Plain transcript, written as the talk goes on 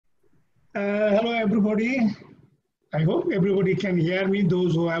Hello, everybody. I hope everybody can hear me,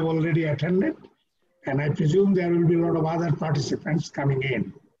 those who have already attended, and I presume there will be a lot of other participants coming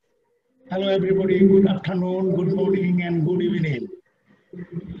in. Hello, everybody. Good afternoon, good morning, and good evening.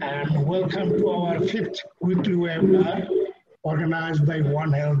 And welcome to our 5th weekly webinar organized by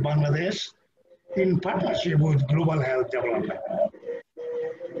One Health Bangladesh in partnership with Global Health Development.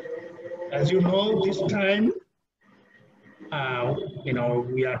 As you know, this time,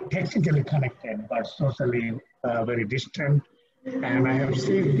 we are technically connected, but socially very distant. And I have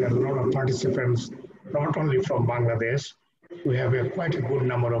seen that a lot of participants, not only from Bangladesh, we have quite a good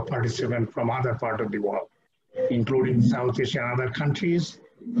number of participants from other parts of the world, including South Asia and other countries,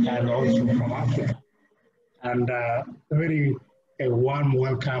 and also from Africa. And a warm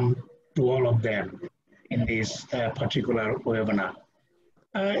welcome to all of them in this particular webinar.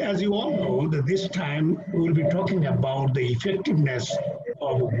 As you all know, that this time we will be talking about the effectiveness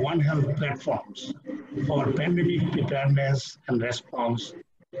of One Health platforms for pandemic preparedness and response,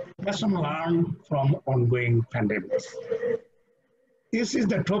 lesson learned from ongoing pandemics. This is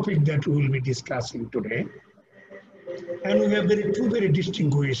the topic that we will be discussing today. And we have two very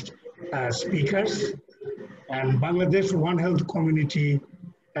distinguished speakers, and Bangladesh One Health community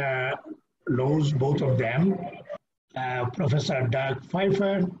knows both of them. Professor Dirk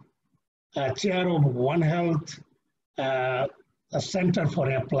PFEIFFER, Chair of One Health, a Center for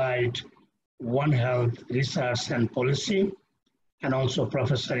Applied One Health Research and Policy, and also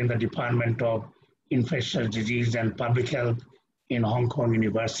professor in the Department of Infectious Disease and Public Health in Hong Kong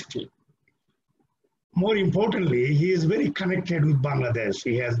University. More importantly, he is very connected with Bangladesh.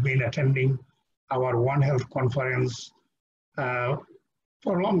 He has been attending our One Health conference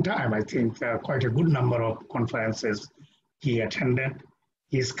for a long time. I think quite a good number of conferences he attended.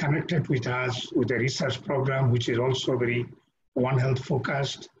 He is connected with us with a research program, which is also very One Health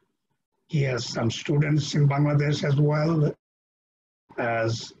focused. He has some students in Bangladesh as well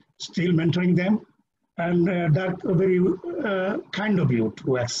as still mentoring them. And that's very kind of you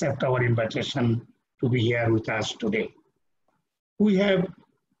to accept our invitation to be here with us today. We have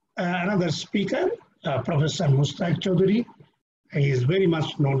another speaker, Professor Mushtaque CHOWDHURY. He is very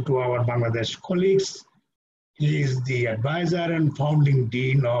much known to our Bangladesh colleagues. He is the advisor and founding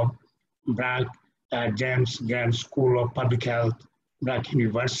dean of BRAC, James Grant School of Public Health, BRAC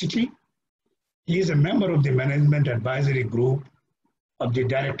University. He is a member of the Management Advisory Group of the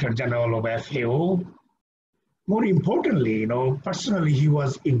Director General of FAO. More importantly, personally, he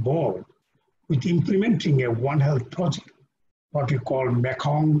was involved with implementing a One Health project, what we call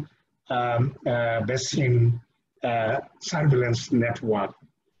Mekong Basin surveillance network.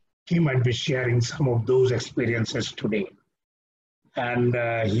 He might be sharing some of those experiences today. And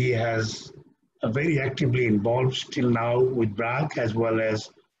he has very actively involved still now with BRAC, as well as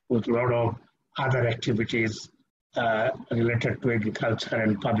with a lot of other activities related to agriculture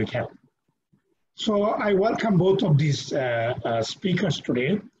and public health. So I welcome both of these speakers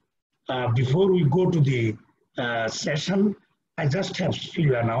today. Before we go to the session, I just have a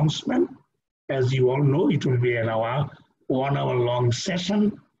few announcements. As you all know, it will be an 1 hour long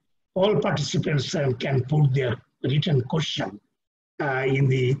session. All participants can put their written question in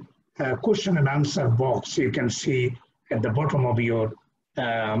the question and answer box you can see at the bottom of your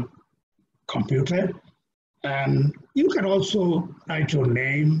computer. And you can also write your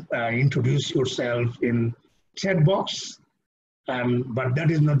name, introduce yourself in chat box. But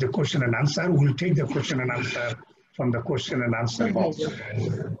that is not the question and answer. We'll take the question and answer from the question and answer box.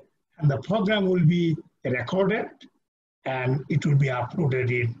 And the program will be recorded and it will be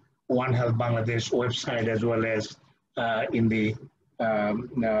uploaded in One Health Bangladesh website as well as in the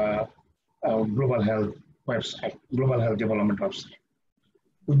Global Health website, Global Health Development website.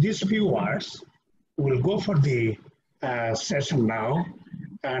 With these few words, we'll go for the session now,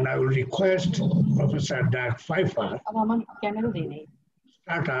 and I will request Professor Dirk PFEIFFER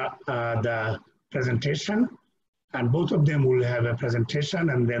start the presentation. And both of them will have a presentation,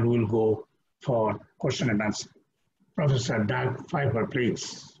 and then we'll go for question and answer. Professor Dirk PFEIFFER,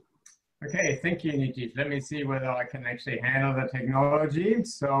 please. Okay, thank you, Nitish. Let me see whether I can actually handle the technology.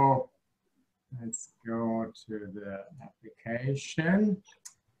 So let's go to the application.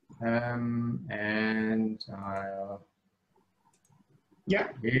 And I'll... Yeah,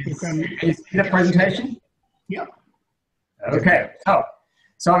 you can see the presentation? Yeah. Okay,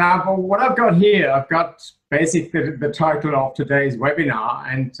 so now what I've got here, I've got basically the title of today's webinar,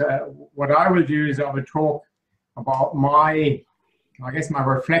 and what I will do is I will talk about my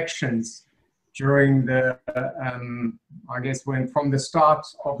reflections during the, when from the start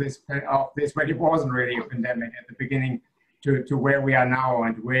of this, when it wasn't really a pandemic at the beginning to where we are now,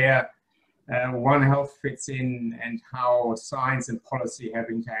 and where One Health fits in and how science and policy have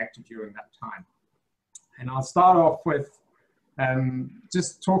interacted during that time. And I'll start off with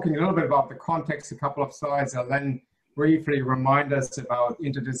just talking a little bit about the context, a couple of slides. I'll then briefly remind us about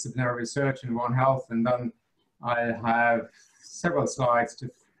interdisciplinary research in One Health, and then I'll have several slides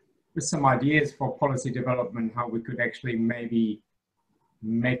with some ideas for policy development, how we could actually maybe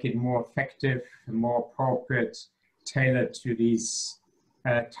make it more effective and more appropriate, tailored to these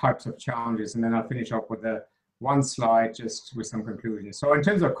types of challenges. And then I'll finish up with one slide just with some conclusions. So in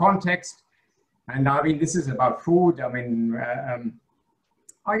terms of context, and I mean, this is about food. I mean,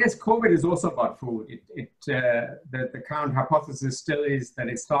 I guess COVID is also about food. The current hypothesis still is that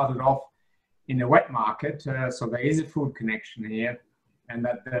it started off in a wet market, so there is a food connection here, and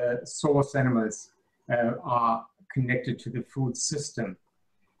that the source animals are connected to the food system.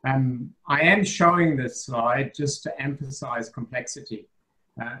 I am showing this slide just to emphasize complexity,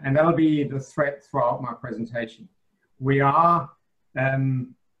 and that'll be the thread throughout my presentation. We are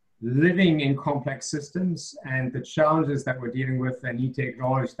living in complex systems, and the challenges that we're dealing with, they need to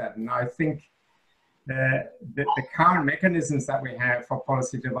acknowledge that. And I think the current mechanisms that we have for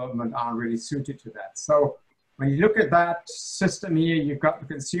policy development aren't really suited to that. So when you look at that system here, you've got the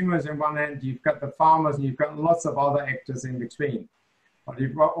consumers in one end, you've got the farmers, and you've got lots of other actors in between. But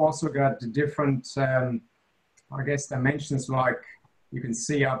you've also got the different, I guess, dimensions, like you can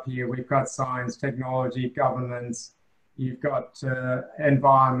see up here. We've got science, technology, governance, you've got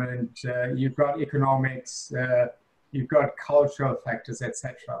environment, you've got economics, you've got cultural factors,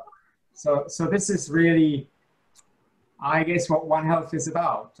 etc. So this is really, I guess, what One Health is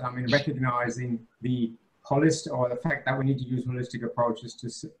about. I mean, recognizing the fact that we need to use holistic approaches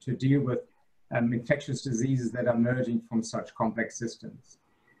to deal with infectious diseases that are emerging from such complex systems.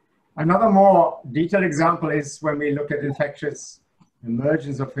 Another more detailed example is when we look at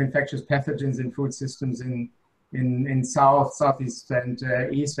emergence of infectious pathogens in food systems in Southeast and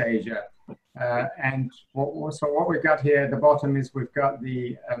East Asia. So what we've got here at the bottom is we've got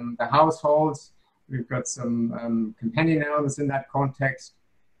the households, we've got some companion animals in that context,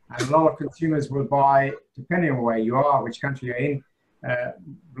 and a lot of consumers will buy, depending on where you are, which country you're in, a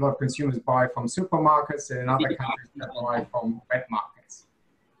lot of consumers buy from supermarkets, and in other countries they buy from wet markets.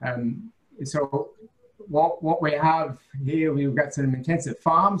 So what we have here, we've got some intensive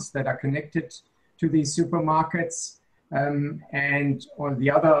farms that are connected to these supermarkets, and on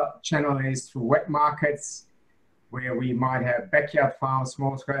the other channel is through wet markets, where we might have backyard farms,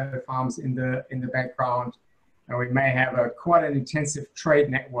 small-scale farms in the background, and we may have quite an intensive trade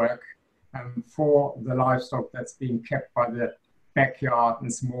network for the livestock that's being kept by the backyard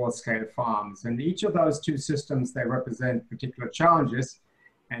and small-scale farms. And each of those two systems, they represent particular challenges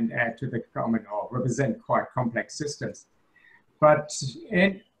and add to the common, or represent quite complex systems. But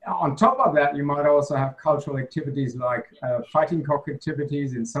on top of that, you might also have cultural activities like fighting cock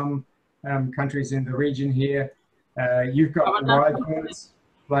activities in some countries in the region here. You've got wild birds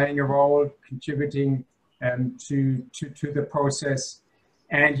playing a role, contributing to the process,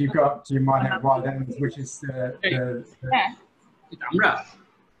 and you might have wild animals, which is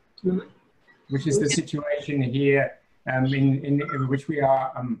the situation here in which we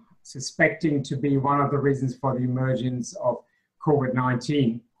are suspecting to be one of the reasons for the emergence of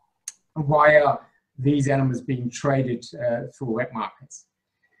COVID-19. Why are these animals being traded through wet markets?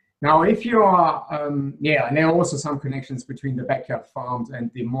 Now, if you are, and there are also some connections between the backyard farms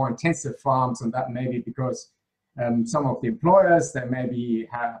and the more intensive farms, and that may be because some of the employers, they maybe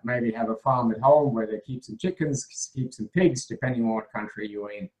have a farm at home where they keep some chickens, keep some pigs, depending on what country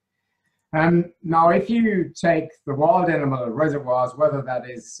you're in. Now, if you take the wild animal reservoirs, whether that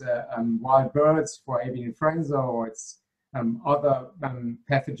is wild birds for avian influenza or it's other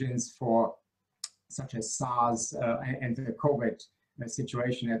pathogens for such as SARS and the COVID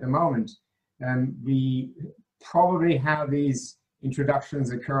situation at the moment, we probably have these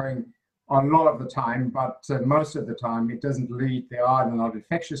introductions occurring a lot of the time, but most of the time it doesn't lead, they are not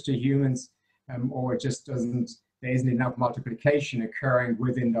infectious to humans, or it just doesn't, there isn't enough multiplication occurring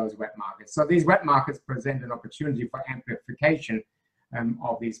within those wet markets. So these wet markets present an opportunity for amplification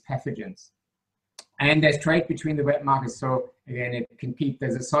of these pathogens. And there's trade between the wet markets, so again,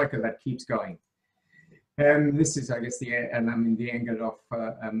 there's a cycle that keeps going. This is, I guess, the angle of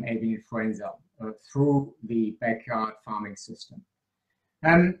avian influenza through the backyard farming system.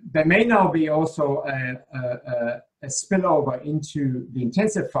 There may now be also a spillover into the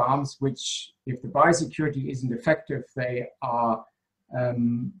intensive farms, which, if the biosecurity isn't effective, they are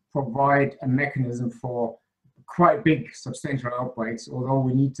provide a mechanism for quite big, substantial outbreaks. Although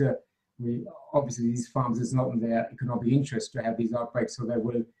obviously these farms, it's not in their economic interest to have these outbreaks, so they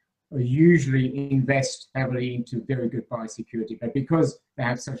will usually invest heavily into very good biosecurity. But because they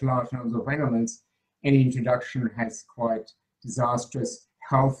have such large numbers of animals, any introduction has quite disastrous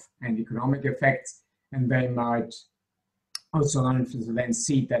health and economic effects, and they might also then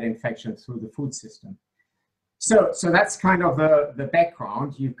seed that infection through the food system. So that's kind of the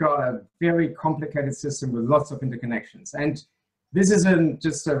background. You've got a very complicated system with lots of interconnections. And this isn't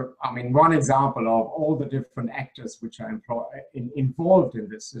just one example of all the different actors which are involved in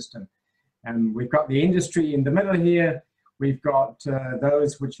this system. And we've got the industry in the middle here. We've got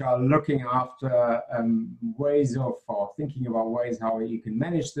those which are looking after ways of, or thinking about ways how you can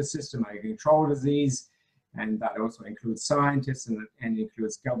manage the system, how you can control disease. And that also includes scientists and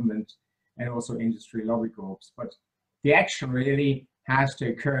includes government and also industry lobby groups. But the action really has to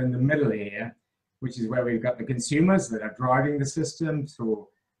occur in the middle here, which is where we've got the consumers that are driving the system through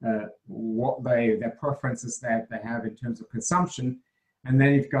what their preferences that they have in terms of consumption. And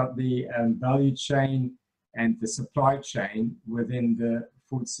then you've got the value chain and the supply chain within the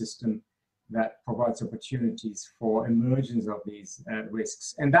food system that provides opportunities for emergence of these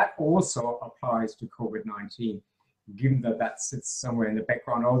risks. And that also applies to COVID-19, given that that sits somewhere in the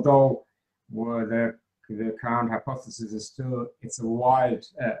background, although the current hypothesis is still it's a wild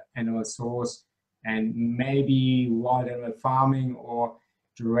animal source, and maybe wild animal farming or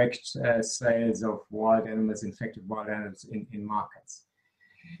direct sales of wild animals, infected wild animals in markets.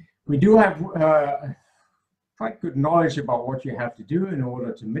 We do have quite good knowledge about what you have to do in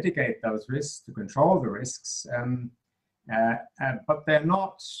order to mitigate those risks, to control the risks, but they're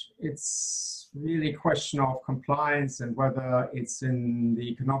not, it's really a question of compliance and whether it's in the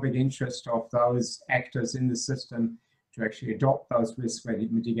economic interest of those actors in the system to actually adopt those risk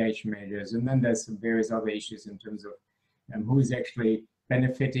mitigation measures. And then there's some various other issues in terms of who's actually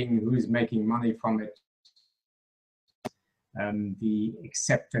benefiting, who's making money from it, the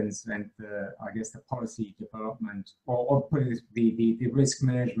acceptance and the, I guess, the policy development, or put it, the risk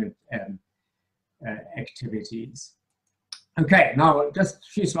management activities. Okay, now just a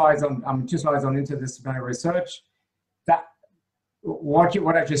few slides on interdisciplinary research. That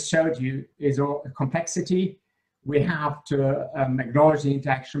what I just showed you is all complexity. We have to acknowledge the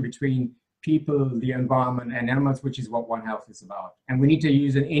interaction between people, the environment, and animals, which is what One Health is about. And we need to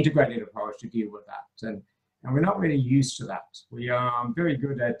use an integrated approach to deal with that. And we're not really used to that. We are very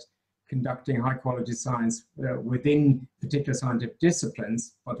good at conducting high quality science within particular scientific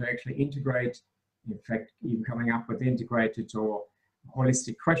disciplines, but to actually integrate, in fact, even coming up with integrated or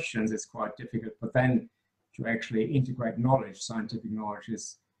holistic questions is quite difficult, but then to actually integrate knowledge, scientific knowledge,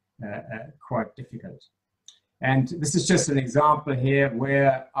 is quite difficult. And this is just an example here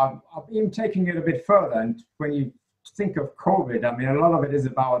where I've been taking it a bit further. And when you think of COVID, I mean, a lot of it is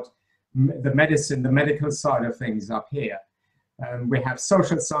about the medicine, the medical side of things up here. We have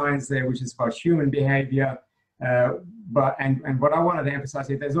social science there, which is about human behavior. And what I wanted to emphasize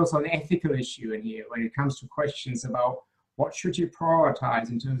here, there's also an ethical issue in here when it comes to questions about what should you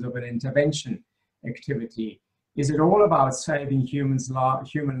prioritize in terms of an intervention activity. Is it all about saving human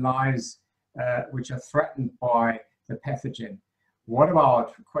lives which are threatened by the pathogen? What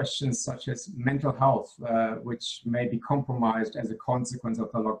about questions such as mental health, which may be compromised as a consequence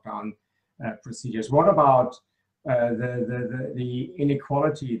of the lockdown procedures? What about the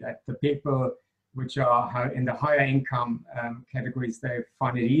inequality that the people which are in the higher income categories, they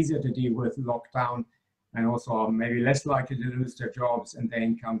find it easier to deal with lockdown and also are maybe less likely to lose their jobs and their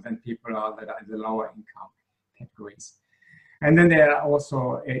income than people are that are in the lower income categories? And then there are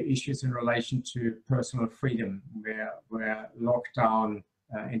also issues in relation to personal freedom, where lockdown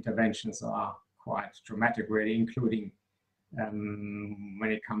interventions are quite dramatic, really, including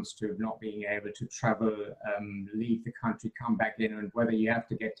when it comes to not being able to travel, leave the country, come back in, and whether you have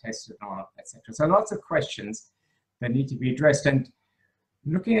to get tested or not, etc. So lots of questions that need to be addressed. And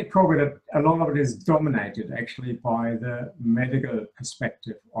looking at COVID, a lot of it is dominated actually by the medical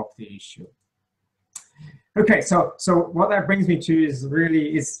perspective of the issue. Okay, so what that brings me to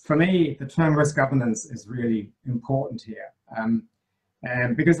is for me, the term risk governance is really important here.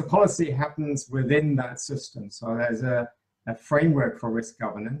 And because the policy happens within that system. So there's a framework for risk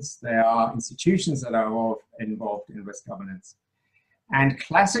governance. There are institutions that are involved in risk governance. And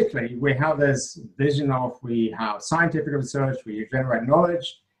classically, we have this vision of, we have scientific research, we generate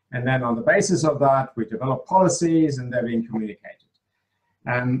knowledge, and then on the basis of that, we develop policies and they're being communicated.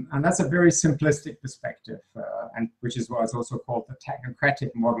 And that's a very simplistic perspective, and which is why it's also called the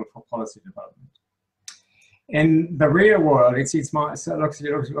technocratic model for policy development. In the real world, it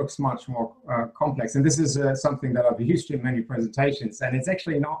looks much more complex, and this is something that I've used in many presentations, and it's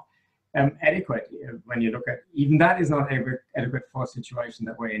actually not adequate when you look at, even that is not adequate for a situation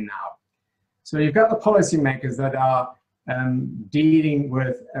that we're in now. So you've got the policymakers that are dealing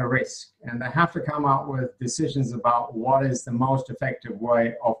with a risk, and they have to come up with decisions about what is the most effective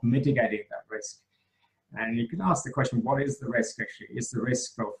way of mitigating that risk. And you can ask the question, what is the risk actually? Is the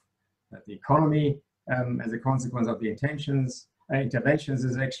risk of that the economy, as a consequence of the interventions,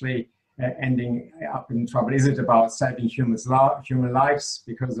 is actually ending up in trouble? Is it about saving human lives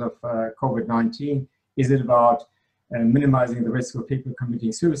because of COVID-19? Is it about minimizing the risk of people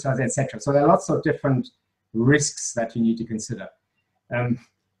committing suicide, etc.? So there are lots of different risks that you need to consider.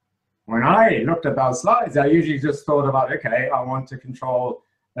 When I looked at those slides, I usually just thought about, okay, I want to control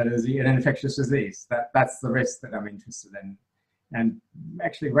an infectious disease. That's the risk that I'm interested in. And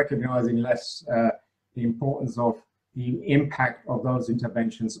actually recognizing less the importance of the impact of those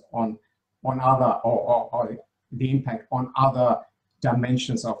interventions on other, or the impact on other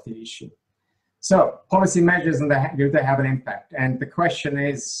dimensions of the issue. So policy measures, and do they have an impact? And the question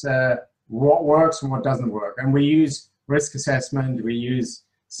is, what works and what doesn't work? And we use risk assessment, we use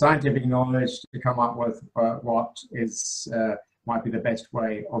scientific knowledge to come up with what is might be the best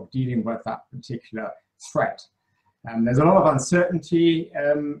way of dealing with that particular threat. There's a lot of uncertainty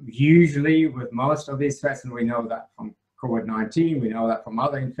usually with most of these threats, and we know that from COVID-19, we know that from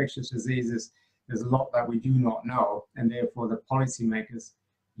other infectious diseases. There's a lot that we do not know, and therefore the policymakers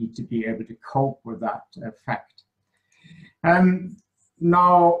need to be able to cope with that fact.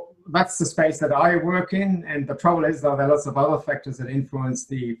 Now, that's the space that I work in, and the trouble is, though, there are lots of other factors that influence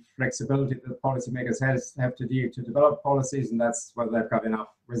the flexibility that policymakers have to develop policies, and that's whether they've got enough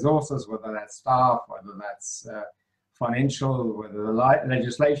resources, whether that's staff, whether that's financial, whether the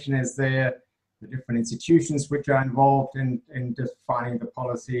legislation is there, the different institutions which are involved in defining the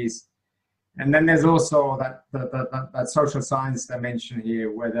policies. And then there's also that social science dimension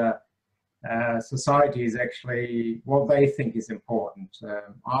here, whether society is actually what they think is important.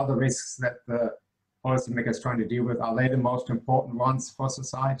 Are the risks that the policymakers are trying to deal with, are they the most important ones for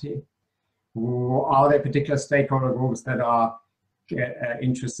society? Or are there particular stakeholder groups that are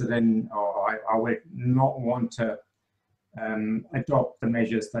interested in, or I would not want to adopt the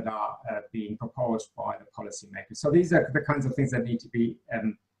measures that are being proposed by the policymakers? So these are the kinds of things that need to be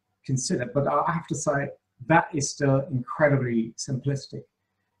considered, but I have to say that is still incredibly simplistic.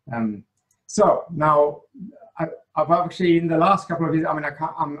 So now I've actually, in the last couple of years, I mean,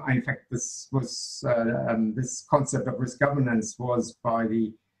 in fact, this was this concept of risk governance was by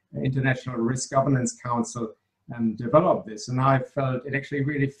the International Risk Governance Council developed this, and I felt it actually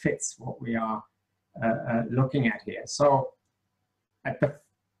really fits what we are looking at here. So at the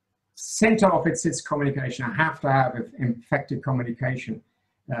center of it sits communication. I have to have effective communication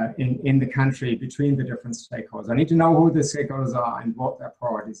in the country between the different stakeholders. I need to know who the stakeholders are and what their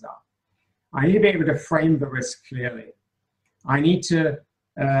priorities are. I need to be able to frame the risk clearly. I need to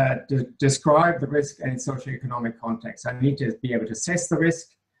describe the risk and its socioeconomic context. I need to be able to assess the risk.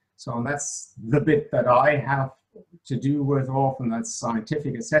 So that's the bit that I have to do with often, that's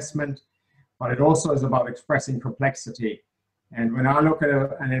scientific assessment, but it also is about expressing complexity. And when I look at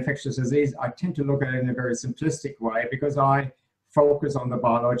an infectious disease, I tend to look at it in a very simplistic way because I focus on the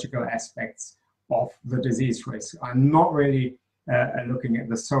biological aspects of the disease risk. I'm not really looking at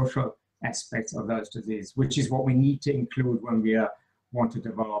the social aspects of those diseases, which is what we need to include when we want to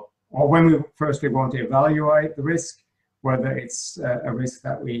develop, or when we firstly want to evaluate the risk, whether it's a risk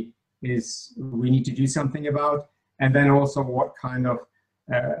that we need to do something about, and then also what kind of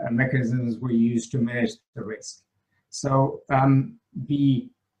mechanisms we use to manage the risk. So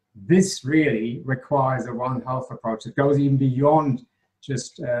this really requires a One Health approach that goes even beyond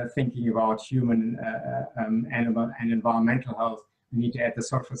just thinking about human, animal, and environmental health. We need to add the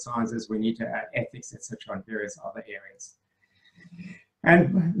social sciences, we need to add ethics, etc., and various other areas.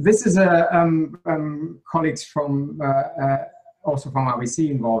 And this is colleagues from also from RBC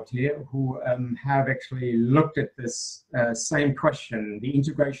involved here, who have actually looked at this same question, the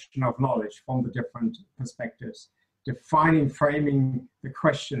integration of knowledge from the different perspectives, defining, framing the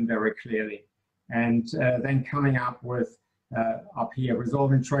question very clearly, and then coming up with, up here,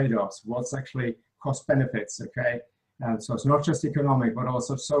 resolving trade-offs, what's actually cost benefits, okay? So it's not just economic, but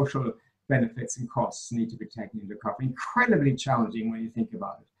also social benefits and costs need to be taken into account. Incredibly challenging when you think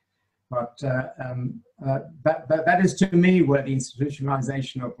about it. But that is, to me, where the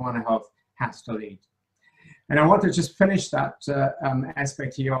institutionalization of One Health has to lead. And I want to just finish that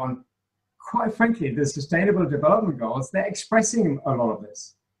aspect here on, quite frankly, the Sustainable Development Goals. They're expressing a lot of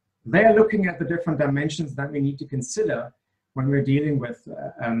this. They're looking at the different dimensions that we need to consider when we're dealing with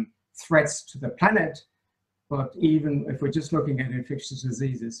threats to the planet, but even if we're just looking at infectious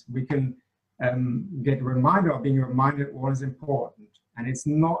diseases, we can get reminded, or being reminded what is important. And it's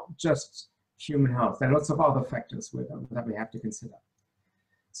not just human health. There are lots of other factors that we have to consider.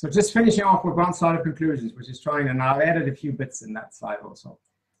 So just finishing off with one slide of conclusions, which is trying, and I've added a few bits in that slide also.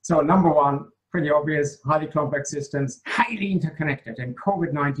 So number one, pretty obvious, highly complex systems, highly interconnected, and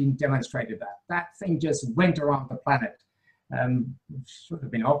COVID-19 demonstrated that. That thing just went around the planet. Should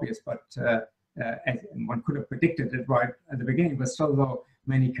have been obvious, but one could have predicted it right at the beginning, but still though,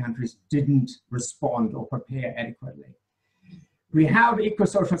 many countries didn't respond or prepare adequately. We have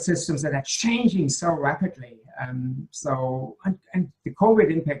eco-social systems that are changing so rapidly. And the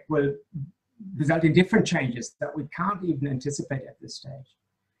COVID impact will result in different changes that we can't even anticipate at this stage.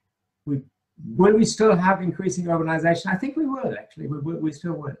 Will we still have increasing urbanization? I think we will, actually, we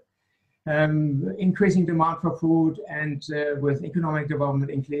still will. Increasing demand for food, and with economic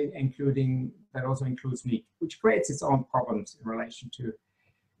development including, that also includes meat, which creates its own problems in relation to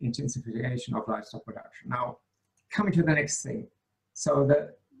intensification of livestock production. Now, coming to the next thing. So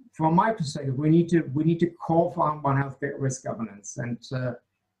from my perspective, we need to call for One Health risk governance, and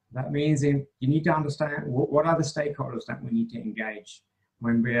that means you need to understand what are the stakeholders that we need to engage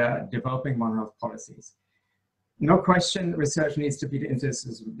when we are developing One Health policies. No question, research needs to be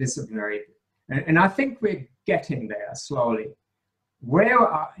interdisciplinary, and I think we're getting there slowly.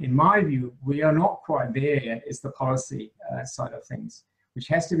 In my view, we are not quite there yet is the policy side of things, which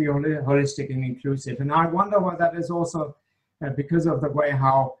has to be holistic and inclusive. And I wonder whether that is also because of the way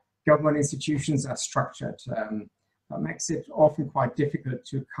how government institutions are structured. That makes it often quite difficult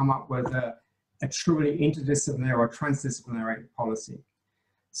to come up with a truly interdisciplinary or transdisciplinary policy.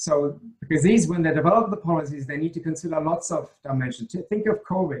 So, because when they develop the policies, they need to consider lots of dimensions. Think of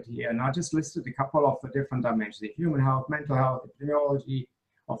COVID here, and I just listed a couple of the different dimensions: human health, mental health, epidemiology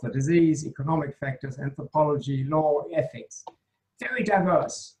of the disease, economic factors, anthropology, law, ethics. Very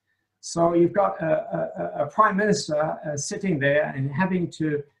diverse. So you've got a prime minister sitting there and having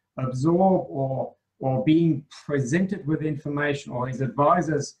to absorb or being presented with information, or his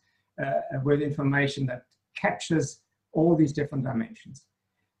advisors with information that captures all these different dimensions.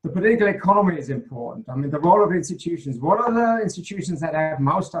 The political economy is important. I mean, the role of institutions. What are the institutions that have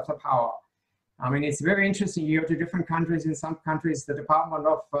most of the power? I mean, it's very interesting. You go to different countries. In some countries, the Department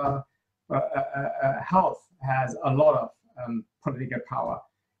of Health has a lot of political power,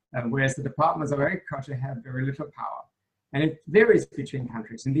 whereas the departments of agriculture have very little power. And it varies between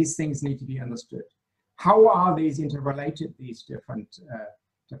countries, and these things need to be understood. How are these interrelated, these different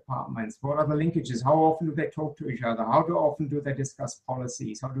departments? What are the linkages? How often do they talk to each other? How often do they discuss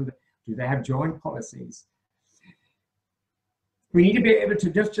policies? How do they have joint policies? We need to be able to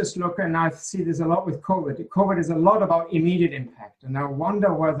just look, and I see this a lot with COVID. COVID is a lot about immediate impact, and I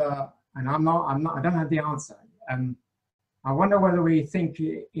wonder whether, and I don't have the answer. I wonder whether we think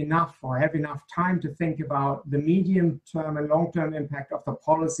enough or have enough time to think about the medium-term and long-term impact of the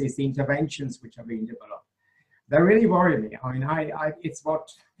policies, the interventions which are being developed. They really worry me. I mean, it's what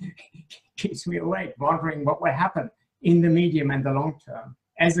keeps me awake, wondering what will happen in the medium and the long term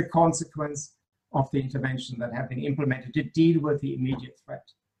as a consequence of the interventions that have been implemented to deal with the immediate threat.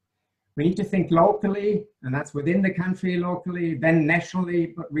 We need to think locally, and that's within the country locally, then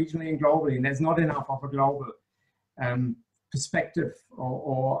nationally, but regionally and globally. And there's not enough of a global perspective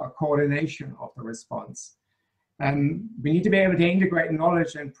or a coordination of the response. We need to be able to integrate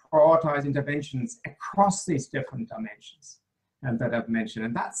knowledge and prioritize interventions across these different dimensions that I've mentioned.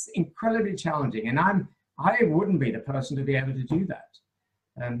 And that's incredibly challenging. And I wouldn't be the person to be able to do that.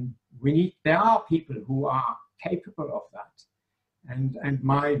 There are people who are capable of that. And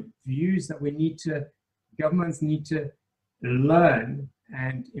my view is that governments need to learn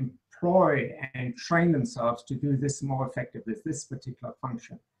and employ and train themselves to do this more effectively, this particular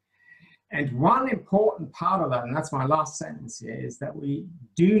function. And one important part of that, and that's my last sentence here, is that we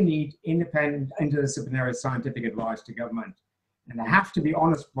do need independent, interdisciplinary scientific advice to government. And they have to be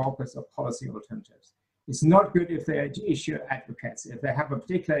honest brokers of policy alternatives. It's not good if they're issue advocates, if they have a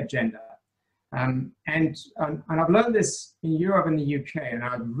particular agenda. And I've learned this in Europe and the UK, and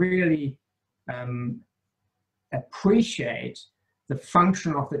I really appreciate the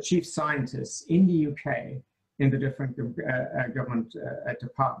function of the chief scientists in the UK in the different government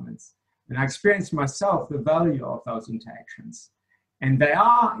departments. And I experienced myself the value of those interactions. And they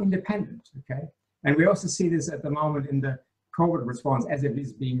are independent, okay? And we also see this at the moment in the COVID response as it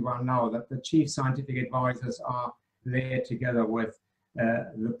is being run now, that the chief scientific advisors are there together with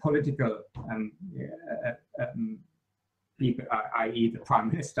the political people, i.e. the Prime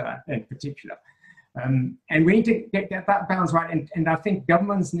Minister in particular. And we need to get that balance right. And I think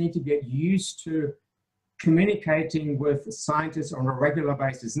governments need to get used to communicating with scientists on a regular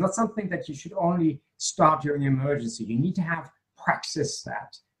basis, not something that you should only start during emergency. You need to have practice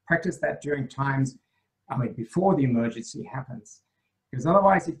that during times, before the emergency happens, because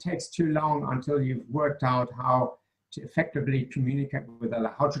otherwise it takes too long until you've worked out how to effectively communicate with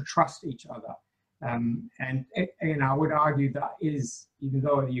others, how to trust each other. And I would argue that is, even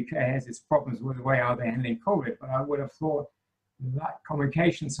though the UK has its problems with the way how they're handling COVID, but I would have thought that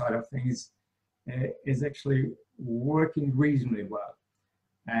communication side of things is actually working reasonably well.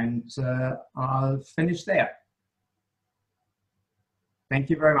 And I'll finish there. Thank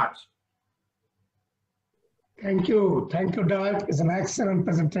you very much. Thank you, Dirk. It's an excellent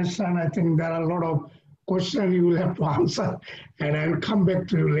presentation. I think there are a lot of questions you will have to answer, and I'll come back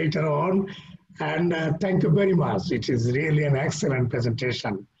to you later on. And thank you very much. It is really an excellent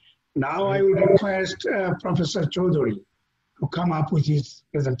presentation. Now I will request Professor Chowdhury to come up with his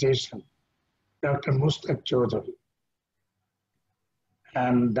presentation. Dr. Mushtaque Chowdhury.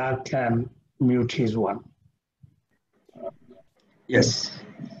 And that can mute his one. Yes.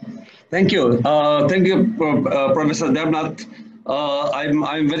 Thank you. Thank you, Professor Debnath.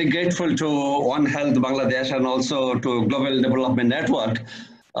 I'm very grateful to One Health Bangladesh and also to Global Development Network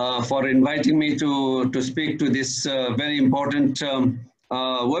for inviting me to speak to this very important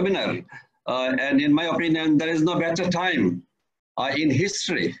webinar. And in my opinion, there is no better time in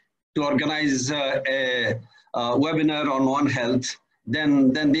history to organize a webinar on One Health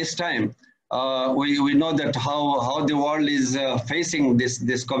than this time. We know that how the world is facing this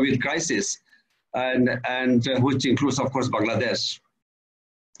COVID crisis, and which includes, of course, Bangladesh.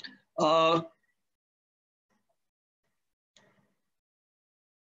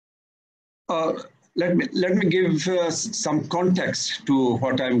 Let me give some context to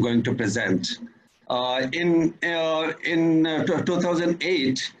what I'm going to present. In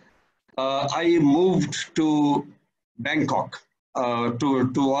 2008, I moved to Bangkok to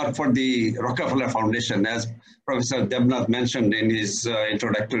work for the Rockefeller Foundation, as Professor Debnath mentioned in his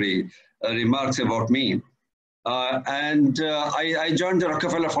introductory remarks about me. I joined the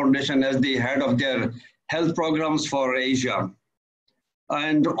Rockefeller Foundation as the head of their health programs for Asia.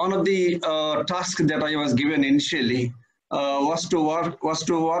 And one of the tasks that I was given initially was to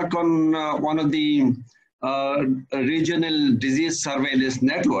work on one of the regional disease surveillance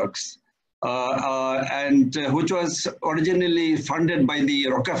networks, which was originally funded by the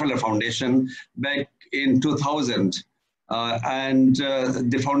Rockefeller Foundation back in 2000.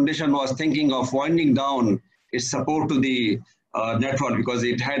 The foundation was thinking of winding down its support to the network because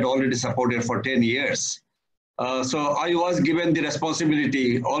it had already supported for 10 years. So I was given the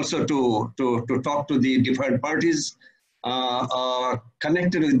responsibility also to talk to the different parties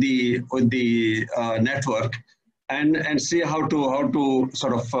connected with the network and see how to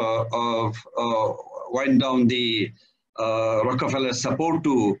sort of wind down the Rockefeller support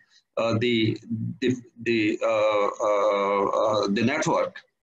to the network.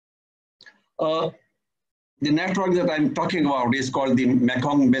 The network that I'm talking about is called the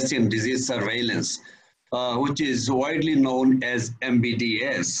Mekong Basin Disease Surveillance, which is widely known as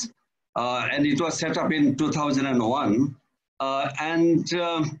MBDS. And it was set up in 2001.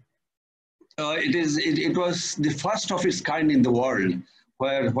 It was the first of its kind in the world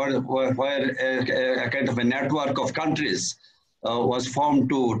where a kind of a network of countries was formed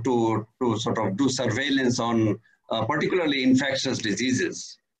to sort of do surveillance on particularly infectious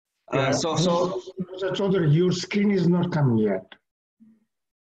diseases. So Chowdhury, your screen is not coming yet.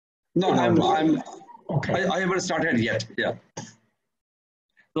 No, I'm okay. I haven't started yet. Yeah.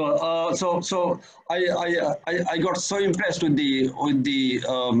 So I got so impressed with the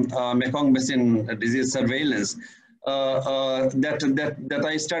Mekong Basin disease surveillance that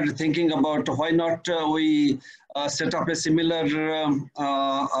I started thinking about why not we set up a similar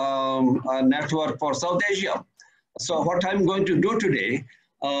network for South Asia. So what I'm going to do today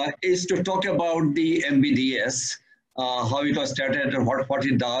is to talk about the MBDS, how it was started and what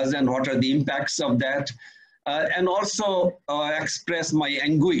it does and what are the impacts of that. And also express my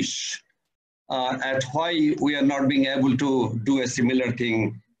anguish at why we are not being able to do a similar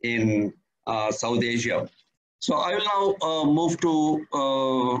thing in South Asia. So I will now move to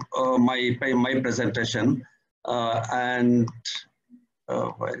my presentation. Where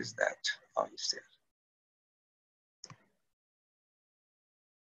is that? Oh, it's there.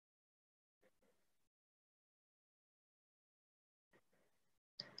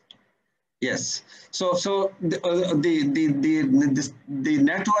 Yes. So the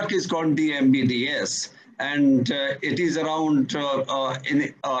network is called the MBDS, and it is around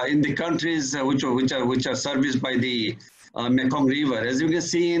in the countries which are serviced by the Mekong River. As you can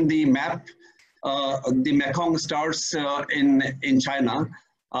see in the map, the Mekong starts in China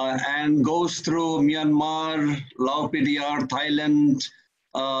and goes through Myanmar, Laos, PDR, Thailand,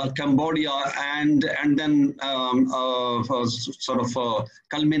 Cambodia, and then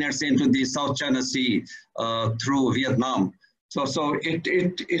culminates into the South China Sea through Vietnam. So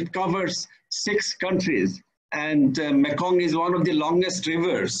it covers 6 countries, and Mekong is one of the longest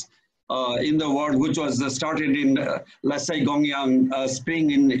rivers in the world, which was started in Lasai Gongyang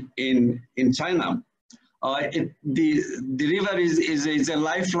Spring in China. The river is a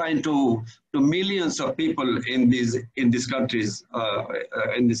lifeline to millions of people in these countries.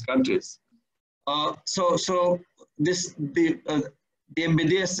 The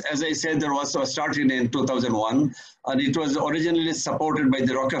MBDS, as I said, there was started in 2001, and it was originally supported by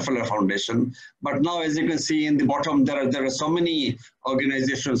the Rockefeller Foundation. But now, as you can see in the bottom, there are so many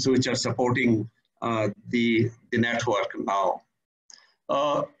organizations which are supporting the network now.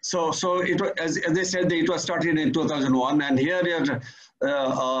 So it was, as I said, it was started in 2001, and here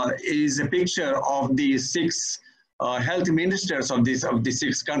is a picture of the 6 health ministers of the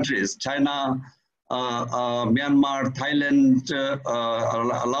 6 countries: China, Myanmar, Thailand,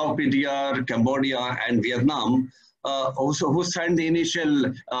 Laos, PDR, Cambodia, and Vietnam, who signed the initial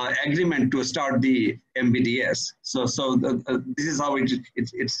agreement to start the MBDS. So this is how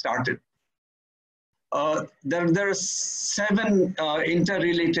it started. There are 7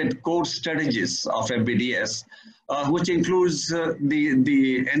 interrelated core strategies of MBDS, which includes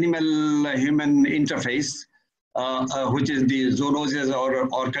the animal-human interface, which is the zoonosis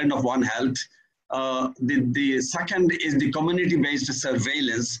or kind of One Health. The second is the community-based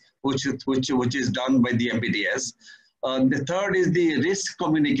surveillance, which is done by the MBDS. The third is the risk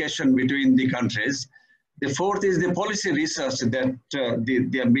communication between the countries. The fourth is the policy research that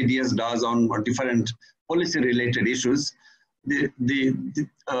the MBDS does on different policy-related issues. The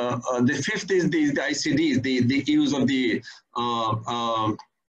fifth is the ICD, the use of the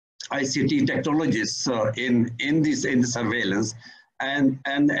ICT technologies in the surveillance. And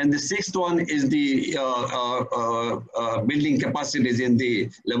the sixth one is the building capacities in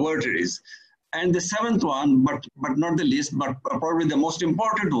the laboratories. And the seventh one, but not the least, but probably the most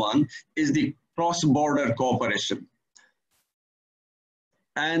important one, is the cross-border cooperation.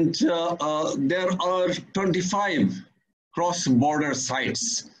 And there are 25 cross-border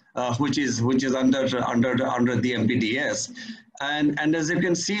sites which is under the MBDS. And as you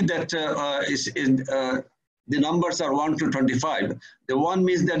can see that the numbers are 1 to 25. The one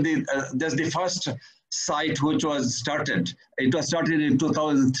means that there's the first site which was started. It was started in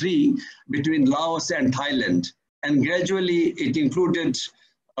 2003 between Laos and Thailand. And gradually it included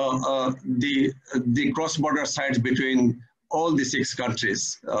the cross-border sites between all the 6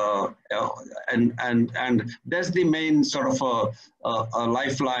 countries. And that's the main sort of a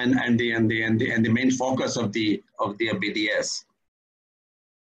lifeline and the main focus of the MBDS.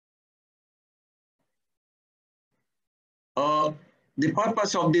 The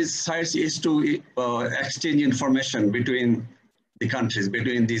purpose of these sites is to exchange information between the countries,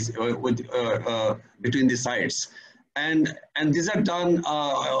 between these between the sites, and these are done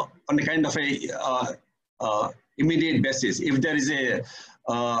on a kind of a immediate basis. If there is a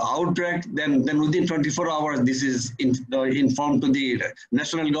outbreak, then within 24 hours, this is informed to the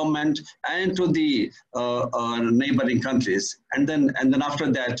national government and to the neighboring countries, and then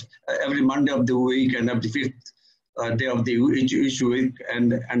after that, every Monday of the week and every 5th day of each week,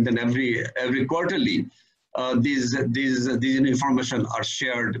 and then every quarterly, these information are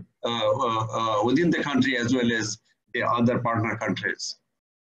shared within the country as well as the other partner countries.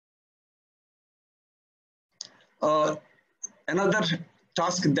 Another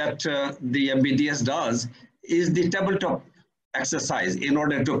task that the MBDS does is the tabletop exercise in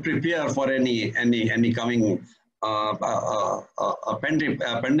order to prepare for any coming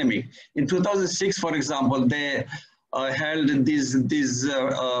pandemic. In 2006, for example, they held these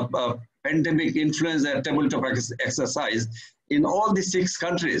pandemic influenza tabletop exercise in all the 6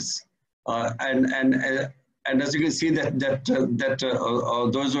 countries, and as you can see that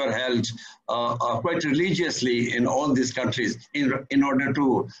those were held quite religiously in all these countries in order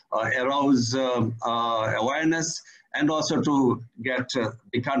to arouse awareness and also to get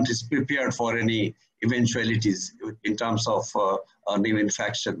the countries prepared for any eventualities in terms of new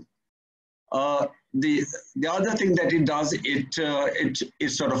infection. The other thing that it does, it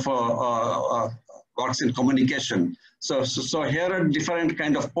sort of works in communication. So here are different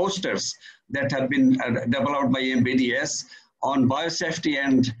kind of posters that have been developed by MBDS on biosafety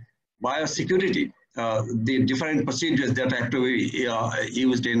and biosecurity, the different procedures that have to be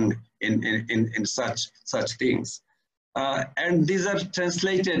used in such things. And these are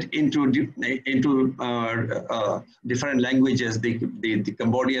translated into different languages, the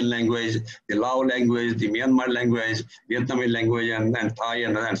Cambodian language, the Lao language, the Myanmar language, Vietnamese language, and Thai,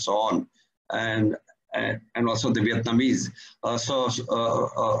 and so on, and also the Vietnamese.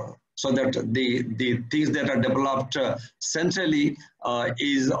 So that the things that are developed centrally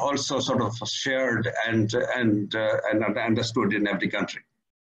is also sort of shared and understood in every country.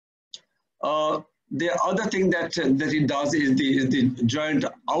 The other thing that it does is the joint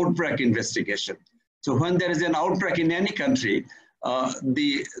outbreak investigation. So when there is an outbreak in any country,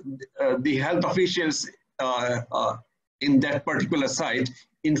 the health officials in that particular site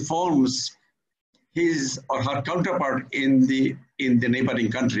informs his or her counterpart in the neighboring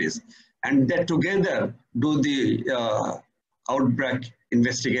countries, and that together do the outbreak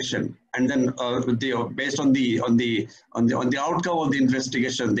investigation, and then based on the outcome of the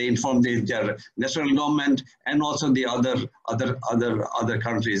investigation, they inform their national government and also the other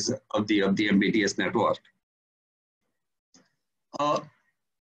countries of the MBDS network.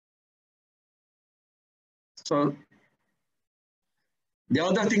 So the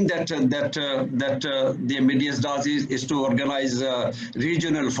other thing that the MBDS does is to organize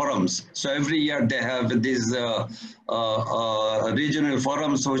regional forums. So every year they have these regional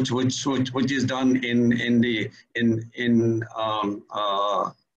forums, which is done in the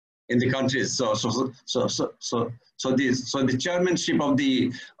countries. So the chairmanship of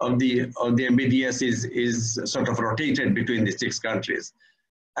the MBDS is sort of rotated between the 6 countries,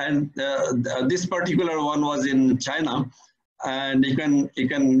 and this particular one was in China. And you can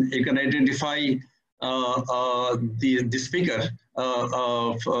identify the speaker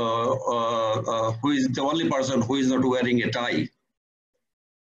who is the only person who is not wearing a tie.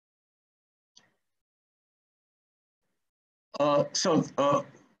 So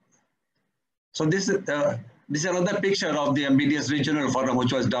this is another picture of the MBDS regional forum,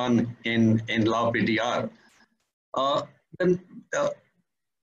 which was done in Lao PDR.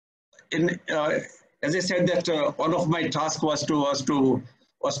 As I said, that one of my tasks was to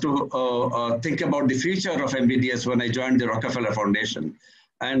think about the future of MBDS when I joined the Rockefeller Foundation,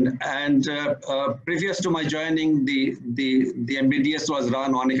 and previous to my joining, the MBDS was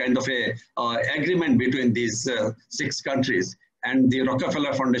run on a kind of a agreement between these 6 countries, and the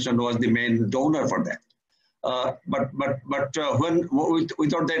Rockefeller Foundation was the main donor for that. But when we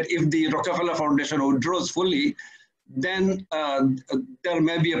thought that if the Rockefeller Foundation withdraws fully, then there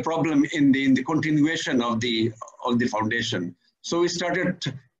may be a problem in the continuation of the foundation. So we started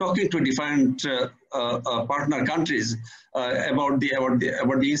talking to different partner countries about the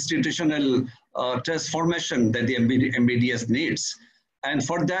institutional transformation that the MBDS needs. And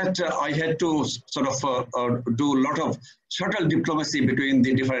for that, I had to sort of do a lot of shuttle diplomacy between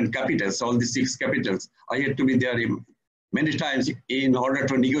the different capitals, all the 6 capitals. I had to be there many times in order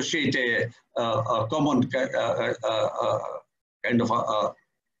to negotiate a common kind of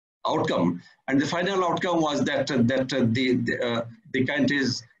outcome. And the final outcome was that the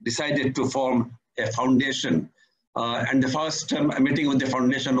countries decided to form a foundation. And the first meeting with the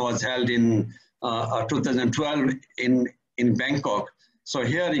foundation was held in 2012 in Bangkok. So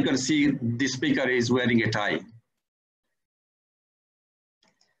here you can see the speaker is wearing a tie.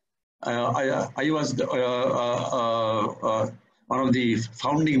 I was one of the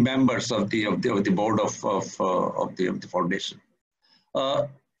founding members of the board of the foundation.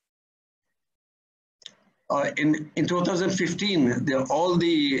 In 2015, all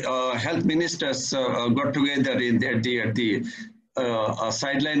the health ministers got together at the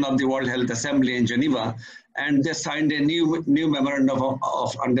sideline of the World Health Assembly in Geneva, and they signed a new memorandum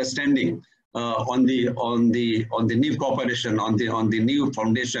of understanding on the new cooperation, on the new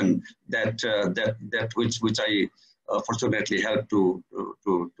foundation that which I fortunately helped to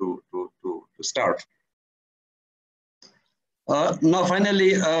start. Now,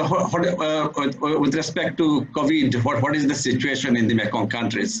 finally, with respect to COVID, what is the situation in the Mekong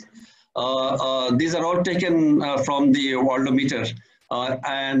countries? These are all taken from the Worldometer.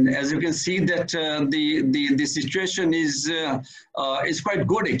 And as you can see that the situation is quite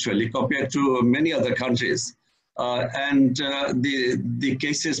good actually compared to many other countries. And the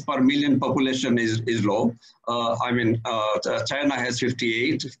cases per million population is low. I mean, China has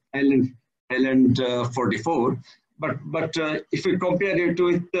 58, Thailand 44. But if we compare it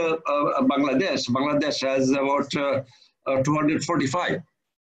with Bangladesh has about 245.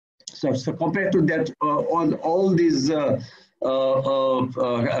 So compared to that, all these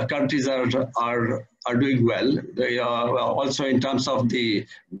countries are doing well. They are also in terms of the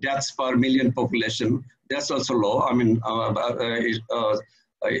deaths per million population. That's also low. I mean,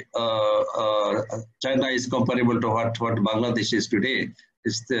 China is comparable to what Bangladesh is today.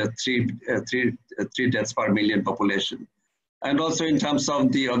 It's the three deaths per million population. And also in terms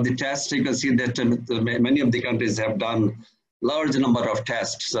of the tests, you can see that many of the countries have done large number of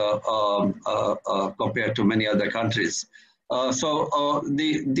tests compared to many other countries.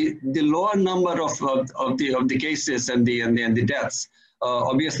 The lower number of the cases and the deaths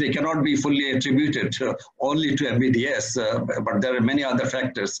obviously cannot be fully attributed only to MBDS, but there are many other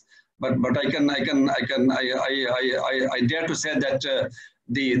factors. But I dare to say that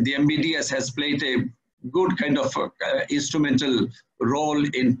the MBDS has played a good kind of instrumental role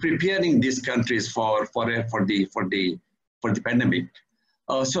in preparing these countries for the pandemic.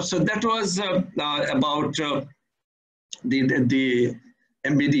 So that was about the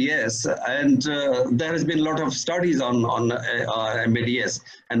MBDS, and there has been a lot of studies on MBDS,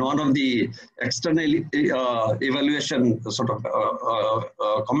 and one of the external evaluation sort of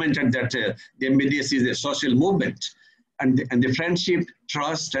commented that the MBDS is a social movement, and the friendship,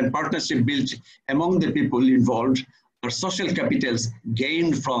 trust, and partnership built among the people involved are social capitals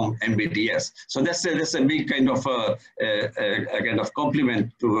gained from MBDS. So that's a big kind of a kind of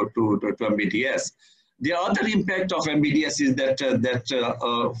compliment to MBDS. The other impact of MBDS is that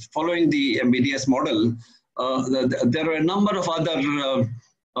following the MBDS model, there are a number of other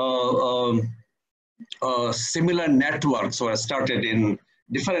similar networks were started in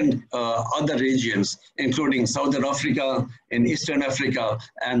different other regions, including Southern Africa, in Eastern Africa,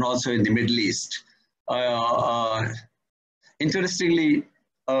 and also in the Middle East. Interestingly,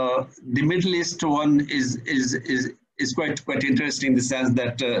 the Middle East one is quite interesting in the sense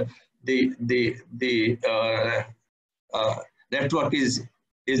that the network is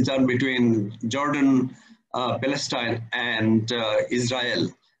done between Jordan, Palestine, and Israel.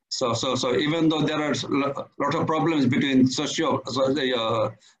 So even though there are a lot of problems between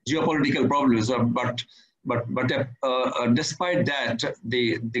geopolitical problems, but despite that,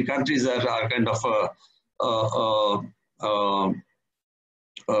 the countries are kind of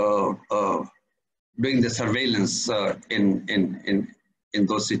doing the surveillance in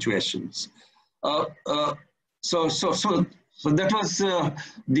those situations. So that was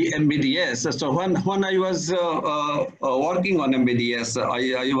the MBDS. So when I was working on MBDS,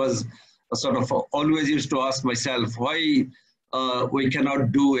 I was sort of always used to ask myself why we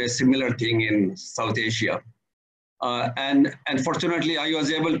cannot do a similar thing in South Asia. And fortunately, I was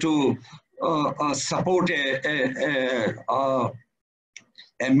able to support a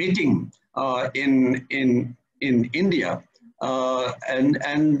meeting in India.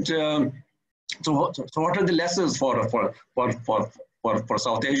 So what are the lessons for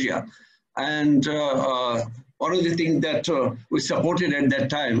South Asia? And one of the things that we supported at that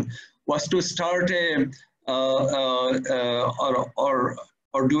time was to start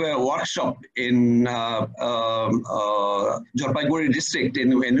or do a workshop in Jalpaiguri district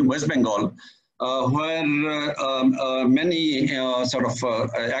in West Bengal, where many sort of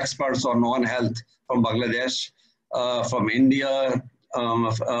experts on One Health from Bangladesh, from India,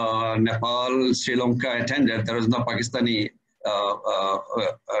 Nepal, Sri Lanka attended. There was no Pakistani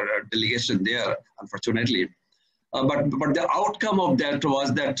delegation there, unfortunately. But the outcome of that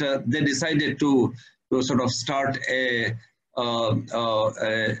was that they decided to sort of start an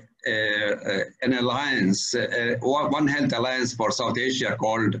alliance, One Health Alliance for South Asia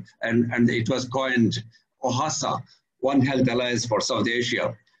called, and it was coined OHSA, One Health Alliance for South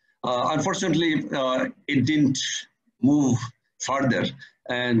Asia. Unfortunately, it didn't move further,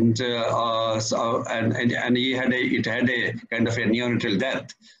 and it had a kind of a neonatal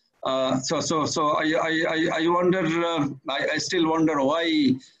death. So I wonder, I still wonder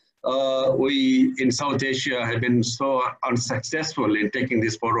why we in South Asia have been so unsuccessful in taking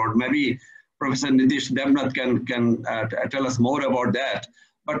this forward. Maybe Professor Nitish Debnath can tell us more about that.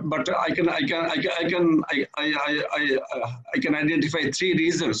 But I can identify three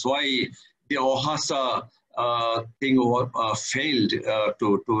reasons why the OHSA thing failed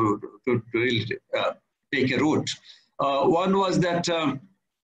to really take a root. One was that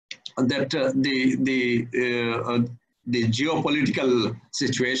the geopolitical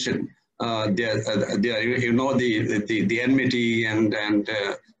situation, you know, the enmity and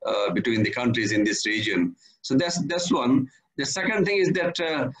between the countries in this region. So that's one. The second thing is that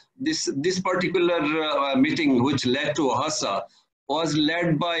this particular meeting, which led to OHSA, was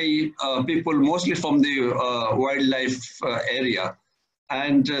led by people mostly from the wildlife area,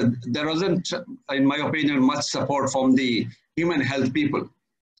 and there wasn't, in my opinion, much support from the human health people.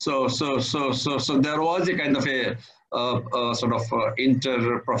 So there was a kind of a sort of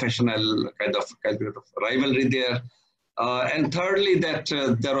interprofessional kind of rivalry there. And thirdly, that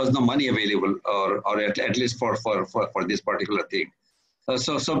there was no money available, or at least for this particular thing.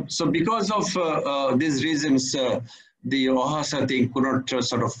 So because of these reasons, the OHSA thing could not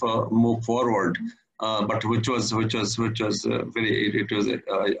sort of move forward. But which was very,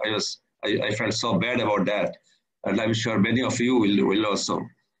 I felt so bad about that, and I'm sure many of you will also.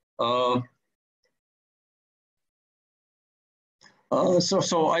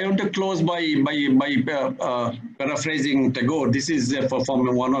 So I want to close by paraphrasing Tagore. This is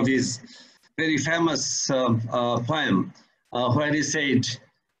from one of his very famous poem, where he said,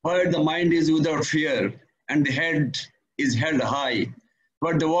 "Where the mind is without fear and the head is held high,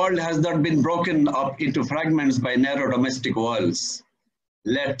 where the world has not been broken up into fragments by narrow domestic walls,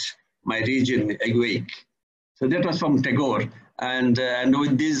 let my region awake." So that was from Tagore. And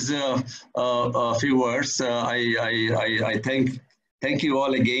with these few words, I thank you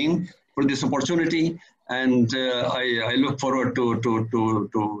all again for this opportunity, and I look forward to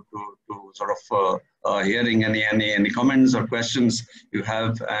sort of hearing any comments or questions you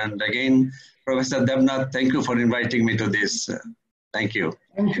have. And again, Professor Debnath, thank you for inviting me to this. Thank you.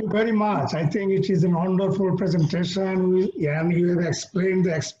 Thank you very much. I think it is a wonderful presentation, and you have explained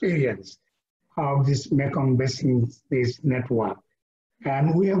the experience of this Mekong Basin-based network.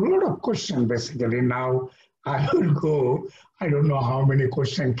 And we have a lot of questions basically. Now I will go, I don't know how many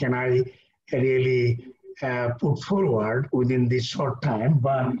questions can I really put forward within this short time,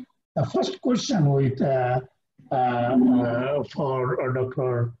 but the first question with for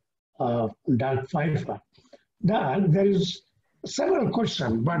Dr. Dirk PFEIFFER. Dirk, there is several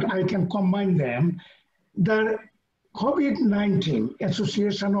questions, but I can combine them. The COVID-19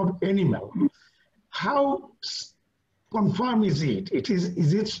 Association of Animal, how confirmed is it?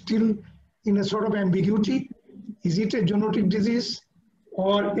 Is it still in a sort of ambiguity? Is it a zoonotic disease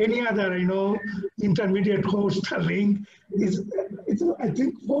or any other, intermediate host link? It's I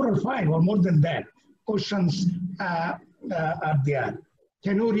think 4 or 5 or more than that questions are there.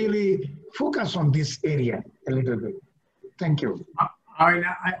 Can you really focus on this area a little bit? Thank you. I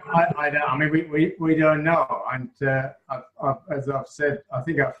mean, we don't know, and as I've said, I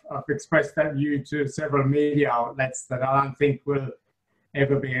think I've expressed that view to several media outlets that I don't think we'll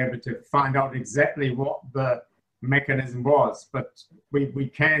ever be able to find out exactly what the mechanism was, but we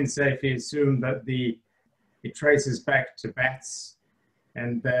can safely assume that it traces back to bats,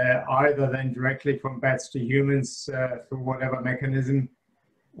 and either then directly from bats to humans through whatever mechanism,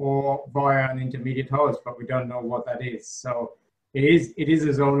 or via an intermediate host, but we don't know what that is. So it is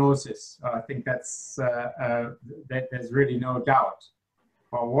a zoonosis. I think that's that there's really no doubt.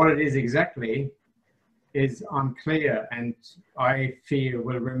 But what it is exactly is unclear, and I fear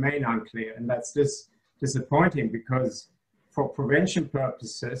will remain unclear, and that's just disappointing, because for prevention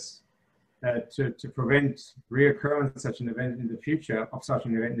purposes, to prevent reoccurrence of such an event in the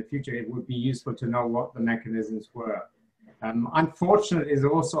future, it would be useful to know what the mechanisms were. Unfortunate is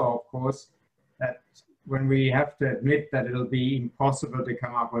also, of course, that when we have to admit that it'll be impossible to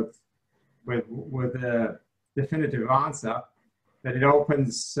come up with a definitive answer, that it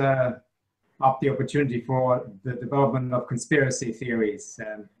opens up the opportunity for the development of conspiracy theories,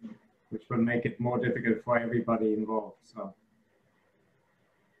 which will make it more difficult for everybody involved. So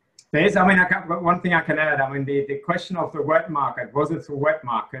there's, I mean, one thing I can add, I mean, the question of the wet market, was it through wet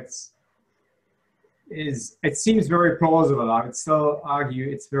markets, it seems very plausible. I would still argue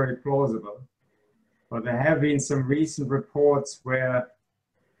it's very plausible. But there have been some recent reports where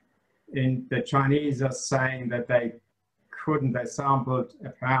the Chinese are saying that they couldn't,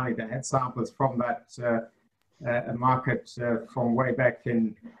 apparently they had samples from that market from way back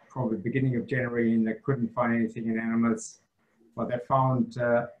in probably the beginning of January, and they couldn't find anything in animals, but they found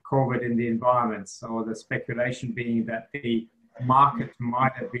COVID in the environment. So the speculation being that the market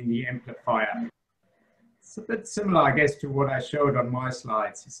might have been the amplifier. It's a bit similar, I guess, to what I showed on my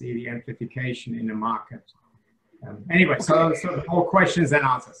slides. You see the amplification in the market. Anyway, so more questions than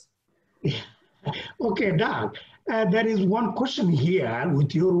answers. Okay, Dirk, there is one question here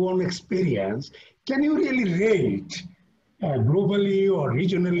with your own experience. Can you really rate globally or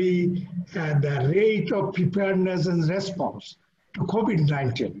regionally the rate of preparedness and response to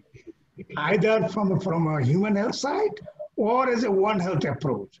COVID-19, either from a human health side or as a One Health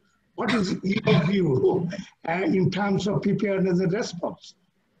approach? What is your view in terms of preparedness and response?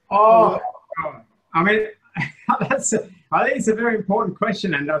 Oh, I mean, I think it's a very important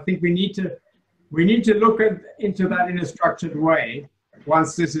question, and I think we need to look into that in a structured way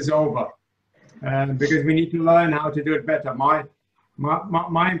once this is over, because we need to learn how to do it better.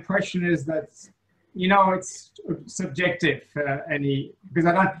 My impression is that, it's subjective.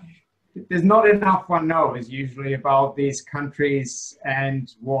 Because there's not enough one knows usually about these countries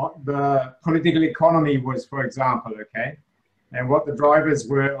and what the political economy was, for example, okay? And what the drivers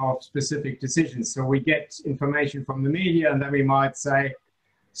were of specific decisions. So we get information from the media and then we might say,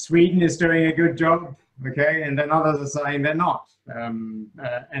 Sweden is doing a good job, okay? And then others are saying they're not.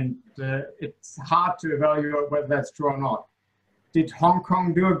 It's hard to evaluate whether that's true or not. Did Hong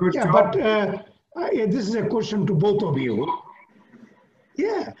Kong do a good job? But this is a question to both of you.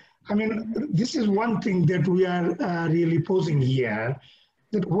 Yeah, I mean, this is one thing that we are really posing here,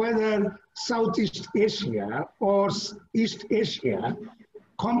 that whether Southeast Asia or East Asia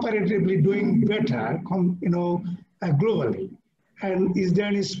comparatively doing better, globally. And is there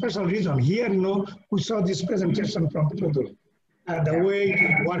any special reason? Here, we saw this presentation from CHOWDHURY, the way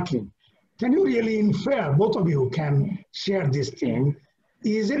it's working. Can you really infer, both of you can share this thing,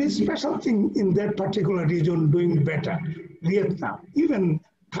 is there a special thing in that particular region doing better? Vietnam, even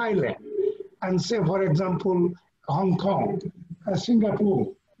Thailand, and say, for example, Hong Kong,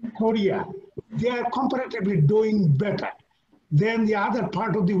 Singapore, Korea, they are comparatively doing better than the other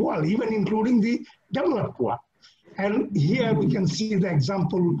part of the world, even including the developed world. And here we can see the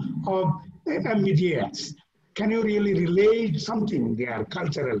example of MBDX. Can you really relate something there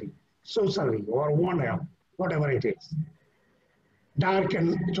culturally, socially, or whatever it is? Dirk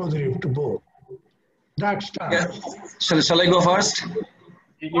and CHOWDHURY to both. Dirk, start. Yeah. Shall I go first?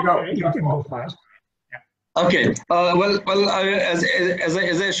 You go. You can go first. Okay. As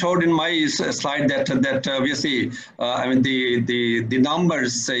I showed in my slide, that obviously, I mean the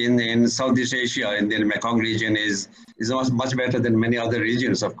numbers in Southeast Asia in the Mekong region is much better than many other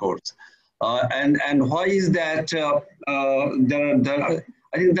regions, of course. And why is that?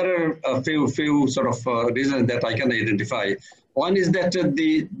 I think there are a few sort of reasons that I can identify. One is that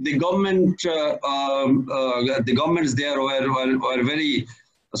the governments there were very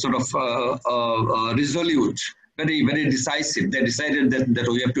sort of resolute, very decisive. They decided that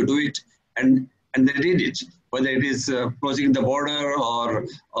we have to do it, and they did it. Whether it is closing the border or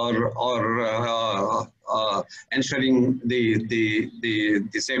ensuring the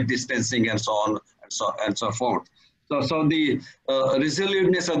safe distancing and so on and so forth. So the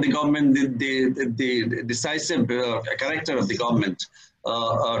resoluteness of the government, the decisive character of the government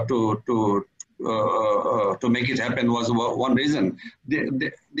to make it happen was one reason.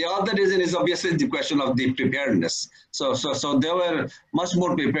 The other reason is obviously the question of the preparedness. So they were much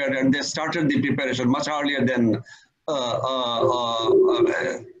more prepared, and they started the preparation much earlier than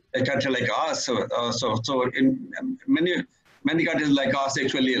a country like us. So in many countries like us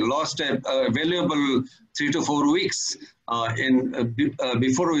actually lost a valuable 3 to 4 weeks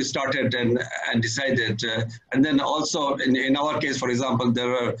before we started and decided. And then also in our case, for example, there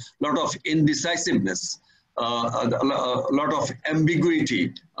were a lot of indecisiveness, a lot of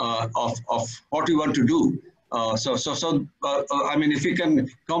ambiguity of what we want to do. I mean, if you can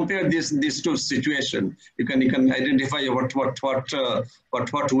compare these two situations, you can identify what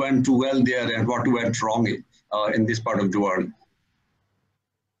went well there and what went wrong in this part of the world.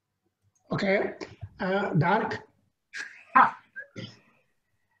 Okay, Dirk.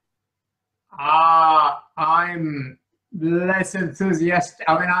 I'm less enthusiastic.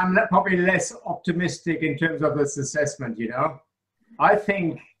 I mean, I'm probably less optimistic in terms of this assessment. I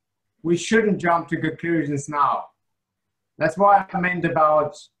think we shouldn't jump to conclusions now. That's why I meant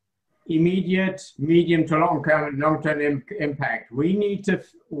about immediate, medium to long-term impact. We need to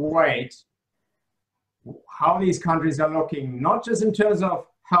wait how these countries are looking, not just in terms of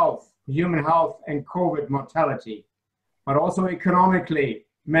health, human health and COVID mortality, but also economically,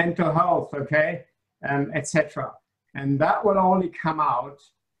 mental health, okay, etc. And that will only come out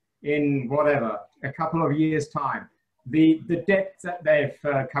in whatever, a couple of years' time. The debt that they've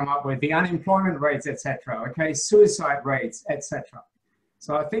come up with, the unemployment rates, etc., okay, suicide rates, etc.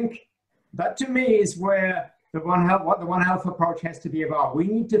 So I think that to me is where what the One Health approach has to be about. We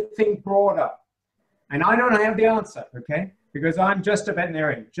need to think broader. And I don't have the answer, okay? Because I'm just a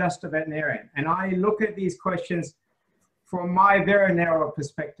veterinarian. And I look at these questions from my very narrow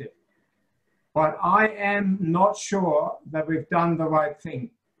perspective. But I am not sure that we've done the right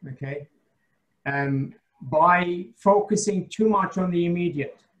thing, okay? By focusing too much on the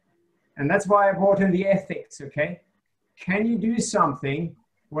immediate. And that's why I brought in the ethics, okay? Can you do something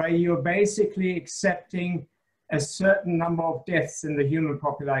where you're basically accepting a certain number of deaths in the human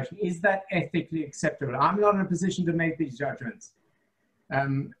population? Is that ethically acceptable? I'm not in a position to make these judgments.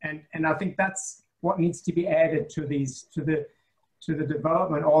 And I think that's what needs to be added to the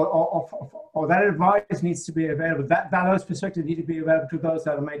development, or that advice needs to be available. Those perspectives need to be available to those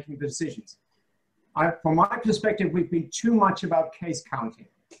that are making the decisions. From my perspective, we've been too much about case counting.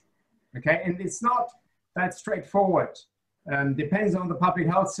 Okay, and it's not that straightforward. Depends on the public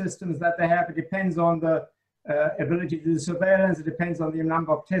health systems that they have. It depends on the ability to do surveillance. It depends on the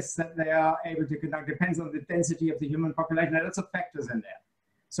number of tests that they are able to conduct. It depends on the density of the human population. There are lots of factors in there.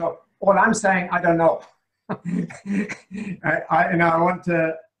 So all I'm saying, I don't know. I want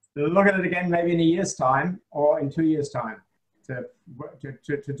to look at it again, maybe in a year's time or in 2 years' time, to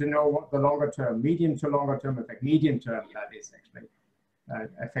know what the longer term, medium to longer term effect, medium term, that is actually,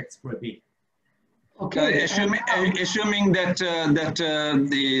 effects will be. Okay, assuming that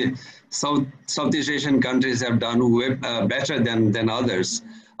the Southeast Asian countries have done better than others,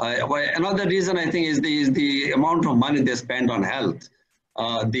 another reason I think is the amount of money they spend on health,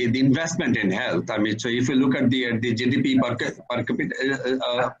 the investment in health. I mean, so if you look at the GDP per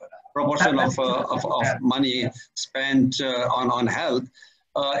capita proportion of money spent on health,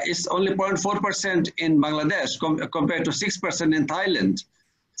 it's only 0.4% in Bangladesh compared to 6% in Thailand.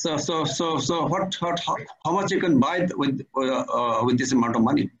 So how much you can buy with this amount of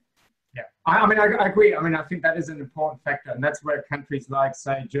money? Yeah, I mean, I agree. I mean, I think that is an important factor, and that's where countries like,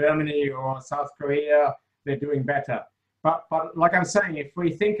 say, Germany or South Korea, they're doing better. But like I'm saying, if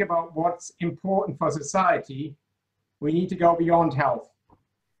we think about what's important for society, we need to go beyond health.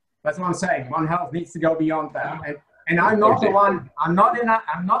 That's what I'm saying. One Health needs to go beyond that. And I'm not the one. I'm not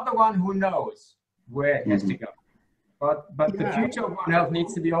the one who knows where it has to go. But the future of One Health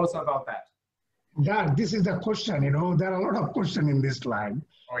needs to be also about that. Yeah, this is the question. You know, there are a lot of questions in this line.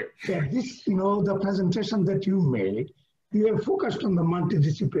 Right. So this, you know, the presentation that you made, you have focused on the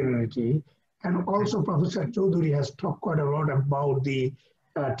multidisciplinarity, and also Professor Chowdhury has talked quite a lot about the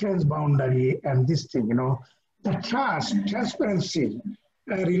transboundary and this thing. You know, the trust, transparency,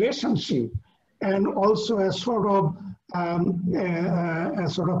 relationship, and also a sort of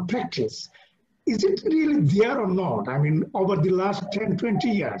practice. Is it really there or not? I mean, over the last 10, 20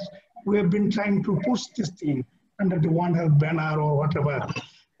 years, we have been trying to push this thing under the One Health banner or whatever.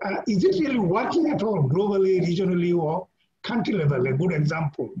 Is it really working at all, globally, regionally, or country level? A good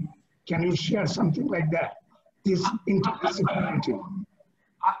example. Can you share something like that? This interdisciplinarity.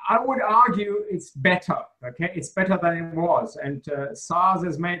 I would argue it's better, okay? It's better than it was. And SARS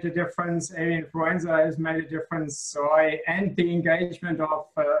has made a difference, avian influenza has made a difference, and the engagement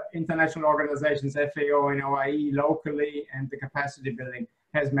of international organizations, FAO and OIE locally, and the capacity building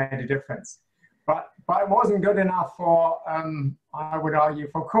has made a difference. But it wasn't good enough for, I would argue,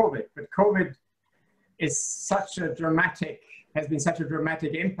 for COVID. But COVID is has been such a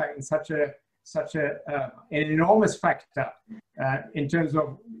dramatic impact and such an enormous factor in terms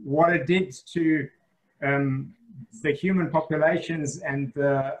of what it did to the human populations and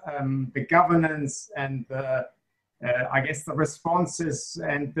the governance and I guess the responses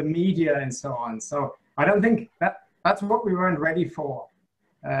and the media and so on. So I don't think that's what we weren't ready for.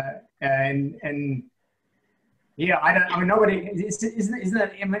 And yeah, I mean, nobody isn't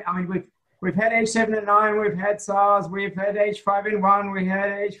that? I mean, we've had H7N9, we've had SARS, we've had H5N1, we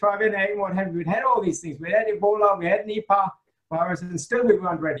had H5N8, what have we? We've had all these things. We had Ebola, we had Nipah virus, and still we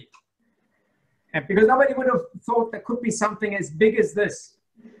weren't ready. And because nobody would have thought there could be something as big as this.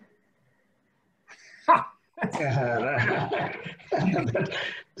 That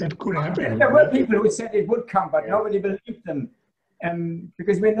could happen. There were people who said it would come, but nobody believed them.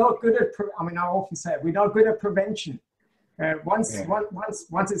 Because we're not good at, I mean, I often say we're not good at prevention. Once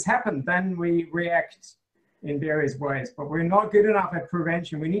it's happened, then we react in various ways, but we're not good enough at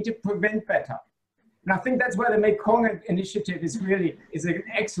prevention. We need to prevent better. And I think that's where the Mekong initiative is an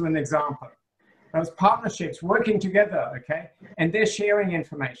excellent example. Those partnerships working together, okay? And they're sharing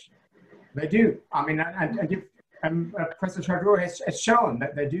information. They do. I mean, and Professor CHOWDHURY has shown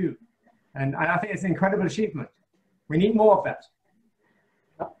that they do. And I think it's an incredible achievement. We need more of that.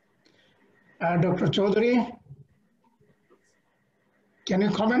 Dr. Chowdhury, can you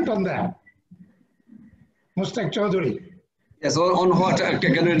comment on that? Mushtaque Chowdhury. Yes, on what?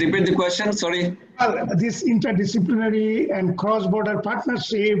 Can you repeat the question? Sorry. Well, this interdisciplinary and cross-border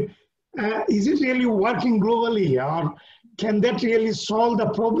partnership, is it really working globally, or can that really solve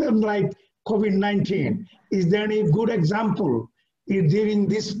the problem like COVID-19? Is there any good example during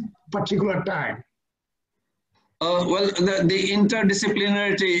this particular time? Well, the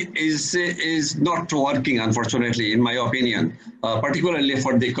interdisciplinarity is not working, unfortunately, in my opinion, particularly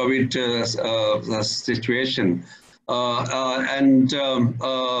for the COVID situation.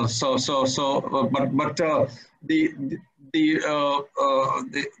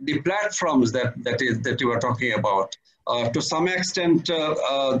 The platforms that you were talking about, to some extent,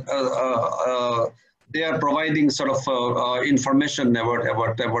 they are providing sort of information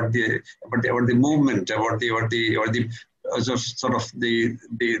about the movement, about the sort of the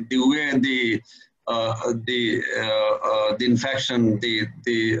way the infection, the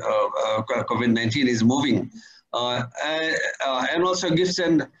COVID-19 is moving, and also gives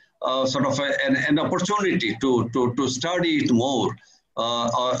an sort of an opportunity to study it more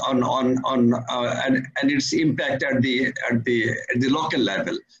and its impact at the local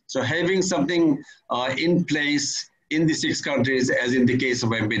level. So having something in place in the 6 countries, as in the case of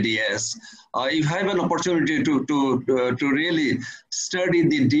MBDS, you have an opportunity to really study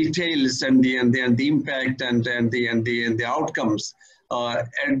the details and the impact and the outcomes at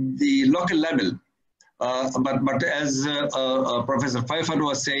the local level. But as Professor PFEIFFER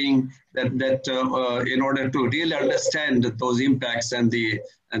was saying, that in order to really understand those impacts and the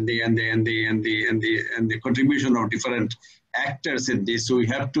contribution of different actors in this, we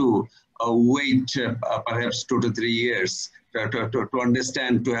have to wait perhaps 2 to 3 years to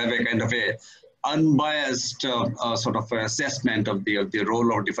understand, to have a kind of a unbiased sort of assessment of the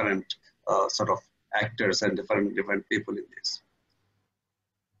role of different sort of actors and different people in this.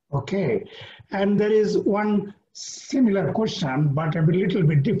 Okay, and there is one similar question, but a little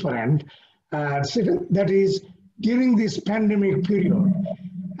bit different. That is, during this pandemic period,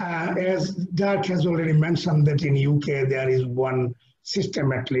 as Dirk has already mentioned that in UK there is one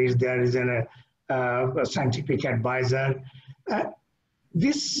system, at least there is a scientific advisor.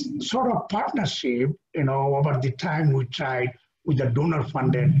 This sort of partnership, over the time we tried with the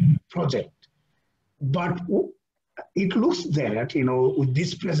donor-funded project, but it looks that, with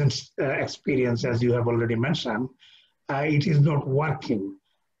this present experience, as you have already mentioned, it is not working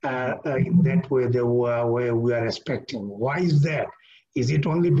in that way, the way we are expecting. Why is that? Is it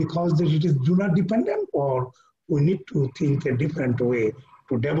only because that it is donor dependent, or we need to think a different way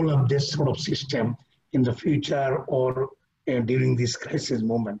to develop this sort of system in the future or during this crisis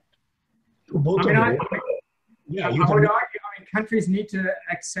moment? Both I would argue, countries need to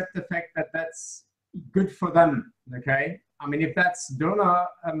accept the fact that that's good for them, okay? I mean, if that's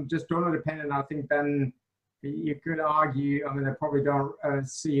just donor dependent, I think then you could argue, they probably don't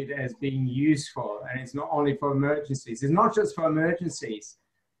see it as being useful, and it's not only for emergencies. It's not just for emergencies.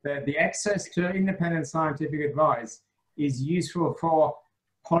 The access to independent scientific advice is useful for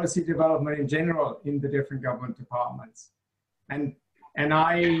policy development in general in the different government departments. And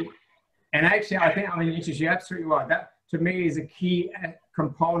actually, I think, Nitish, you're absolutely right. That, to me, is a key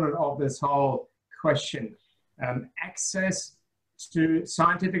component of this whole question. Access to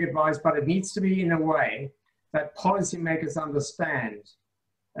scientific advice, but it needs to be in a way that policymakers understand,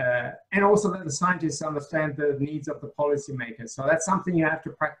 and also that the scientists understand the needs of the policymakers. So that's something you have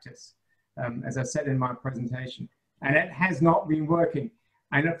to practice, as I said in my presentation. And it has not been working.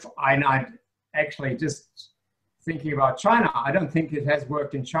 And I'd actually, just thinking about China, I don't think it has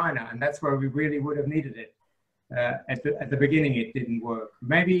worked in China, and that's where we really would have needed it. At the beginning, it didn't work.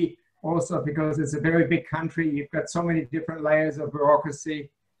 Maybe also because it's a very big country, you've got so many different layers of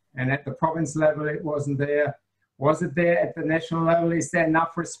bureaucracy, and at the province level, it wasn't there. Was it there at the national level? Is there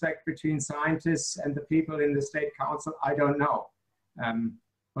enough respect between scientists and the people in the State Council? I don't know.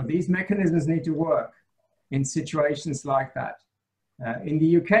 But these mechanisms need to work in situations like that. In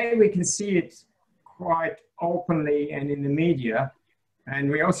the UK, we can see it quite openly and in the media,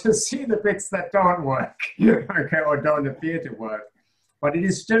 and we also see the bits that don't work, okay, or don't appear to work. But it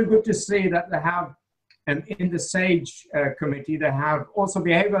is still good to see that they have, in the SAGE committee, they have also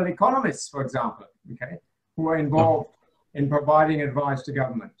behavioral economists, for example, okay, who are involved in providing advice to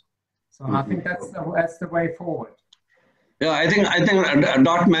government. So I think that's the way forward. Yeah, I think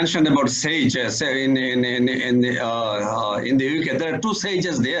Dirk mentioned about SAGE. In the UK, there are 2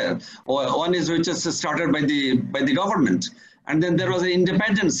 SAGEs there. One is which is started by the government, and then there was an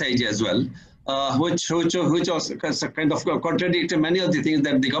independent SAGE as well, which was kind of contradicted many of the things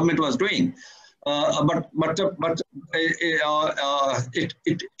that the government was doing. But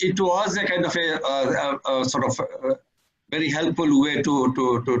it was a kind of a sort of very helpful way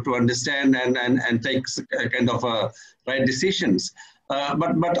to understand and take kind of right decisions.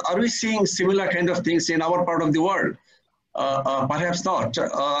 But are we seeing similar kind of things in our part of the world? Perhaps not.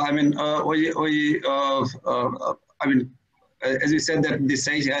 As you said, that the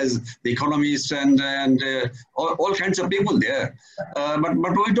SAGE has the economists and all kinds of people there. But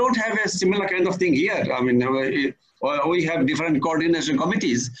we don't have a similar kind of thing here. We have different coordination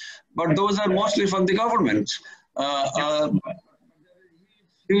committees, but those are mostly from the government.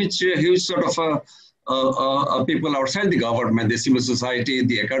 Huge sort of people outside the government, the civil society,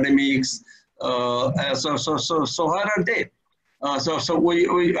 the academics. So how are they? We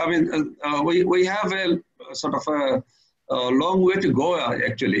have a sort of a long way to go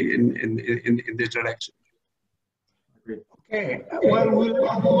actually in this direction. Okay, well, we'll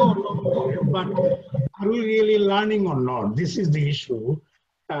not go along, but are we really learning or not? This is the issue,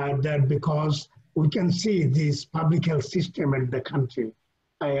 that because we can see this public health system in the country,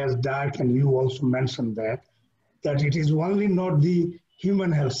 as Dirk and you also mentioned that it is only not the human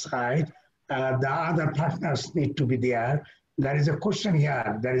health side, the other partners need to be there. There is a question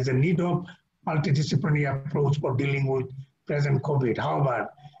here, there is a need of multidisciplinary approach for dealing with present COVID. However,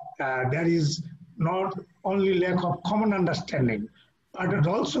 there is not only lack of common understanding, but it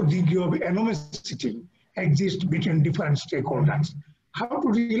also degree of animosity exists between different stakeholders. How to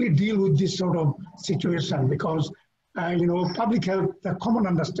really deal with this sort of situation? Because public health, the common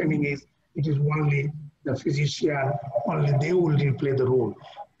understanding is it is only the physician, only they will play the role.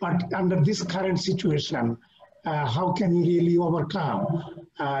 But under this current situation, how can you really overcome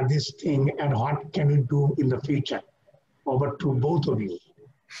this thing, and what can you do in the future? Over to both of you.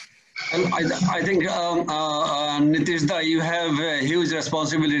 Well, I think Nitish da, you have a huge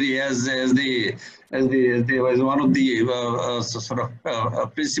responsibility as one of the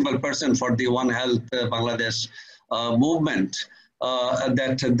principal person for the One Health Bangladesh movement.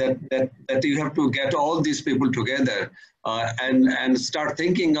 That you have to get all these people together and start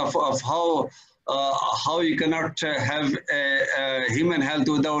thinking of how you cannot have a human health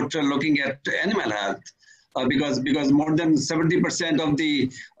without looking at animal health. Because more than 70% of the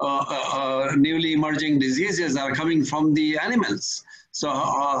newly emerging diseases are coming from the animals. So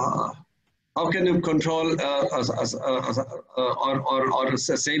how can you control or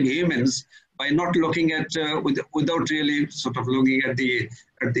save humans by not looking at without really sort of looking at the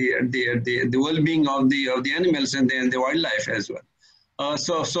well-being of the animals and the wildlife as well.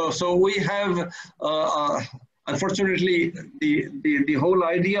 So we have unfortunately the whole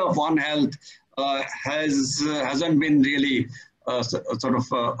idea of One Health hasn't been really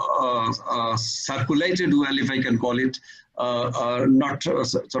circulated well, if I can call it. Not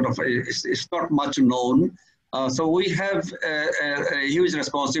it's not much known. So we have a huge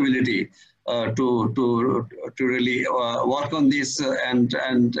responsibility to really work on this and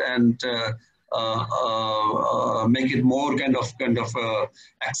make it more kind of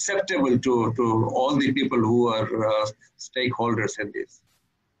acceptable to all the people who are stakeholders in this.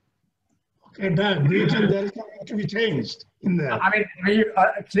 Okay, Dirk, do you think there is something to be changed in there? I mean,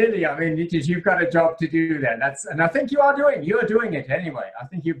 clearly, Nitish, you've got a job to do there. And I think you're doing it anyway. I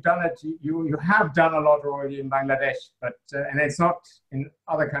think you've done it. You have done a lot already in Bangladesh, but and it's not in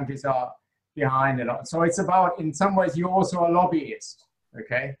other countries are behind a lot. So it's about, in some ways, you're also a lobbyist.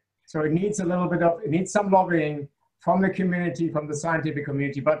 Okay, so it needs some lobbying from the community, from the scientific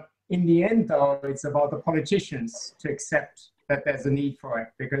community. But in the end, though, it's about the politicians to accept that there's a need for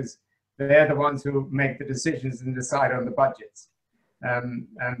it, because they're the ones who make the decisions and decide on the budgets. And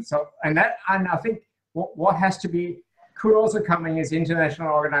I think what has to be could also coming is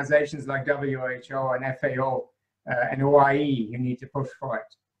international organizations like WHO and FAO and OIE who need to push for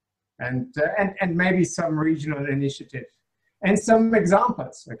it, and maybe some regional initiative and some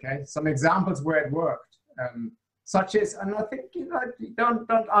examples. Okay, some examples where it worked, such as, and I think don't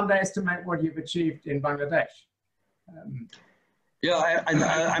underestimate what you've achieved in Bangladesh. Yeah,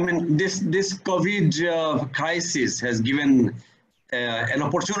 I mean, this COVID crisis has given an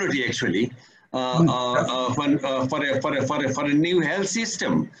opportunity actually for a new health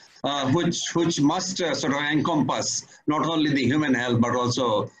system, which must sort of encompass not only the human health but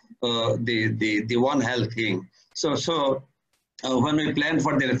also the One Health thing. So when we plan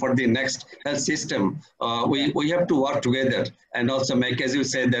for the next health system, we have to work together and also make, as you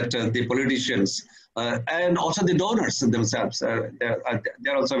said, that the politicians. And also the donors themselves,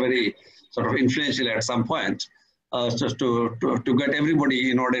 they're also very sort of influential at some point, just to get everybody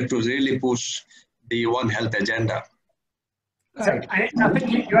in order to really push the One Health agenda. Right. I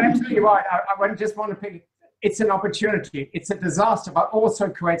think you're absolutely right. I just want to pick, it's an opportunity. It's a disaster, but also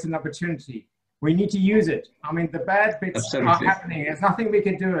creates an opportunity. We need to use it. I mean, the bad bits are happening. There's nothing we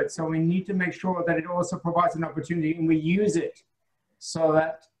can do it. So we need to make sure that it also provides an opportunity and we use it so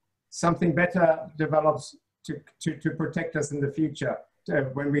that something better develops to protect us in the future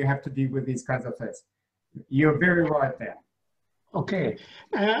when we have to deal with these kinds of things. You're very right there. Okay,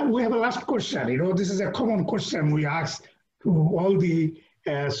 we have a last question. This is a common question we ask to all the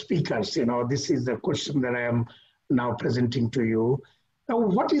speakers. This is the question that I am now presenting to you. Now,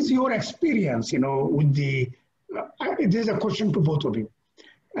 what is your experience, with the, this is a question to both of you.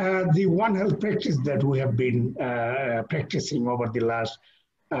 The One Health practice that we have been practicing over the last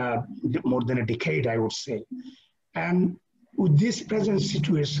more than a decade, I would say. And with this present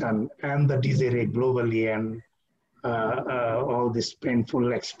situation and the disarray globally and all this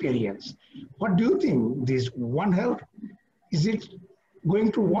painful experience, what do you think this One Health Is it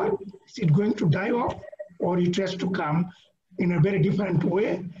going to work? Is it going to die off? Or it has to come in a very different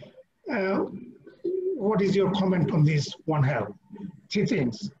way? What is your comment on this One Health? 3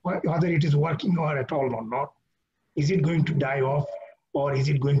 things, whether it is working or at all or not. Is it going to die off, or is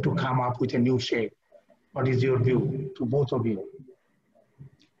it going to come up with a new shape? What is your view to both of you?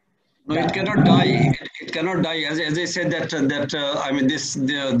 No, it cannot die. It cannot die. As I said that I mean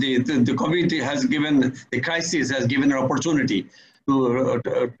the community has given, the crisis has given an opportunity to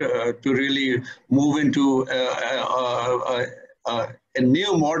really move into a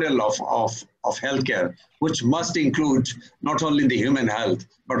new model of healthcare, which must include not only the human health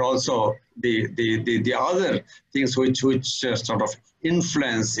but also the other things which sort of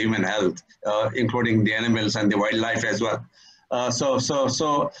influence human health, including the animals and the wildlife as well.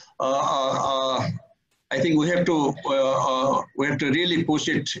 I think we have to really push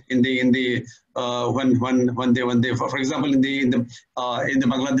it in the when they for example in the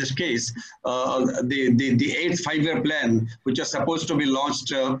Bangladesh case, the 8th 5-year plan, which is supposed to be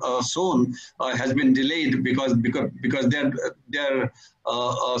launched soon, has been delayed because they're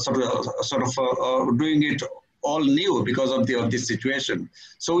sort of doing it all new because of this situation.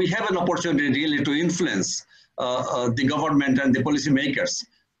 So we have an opportunity really to influence the government and the policymakers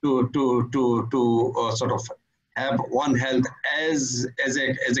to sort of have One Health as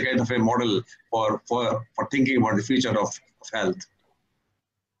a kind of a model for thinking about the future of health.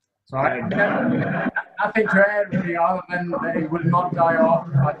 So I have nothing to add really, other than they will not die off.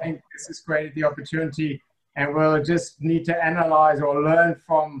 I think this has created the opportunity, and we'll just need to analyze or learn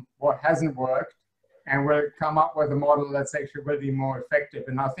from what hasn't worked, and we'll come up with a model that's actually will be more effective.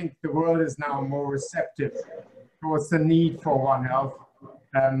 And I think the world is now more receptive towards the need for One Health,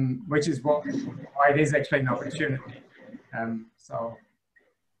 which is why it is actually an opportunity. So.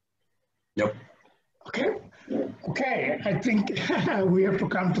 Yep. Okay, I think we have to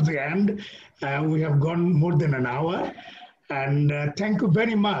come to the end. We have gone more than an hour, and thank you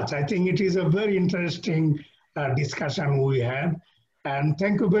very much. I think it is a very interesting discussion we had, and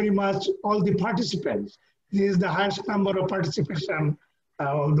thank you very much all the participants. This is the highest number of participation,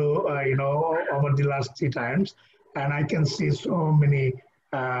 although you know, over the last 3 times, and I can see so many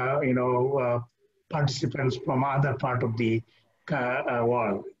participants from other part of the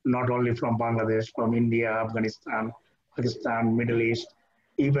world, not only from Bangladesh, from India, Afghanistan, Pakistan, Middle East,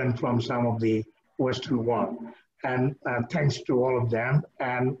 even from some of the Western world. And thanks to all of them.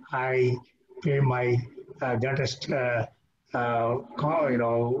 And I pay my greatest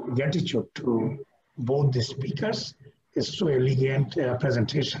gratitude to both the speakers. It's so elegant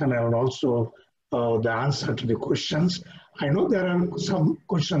presentation, and also the answer to the questions. I know there are some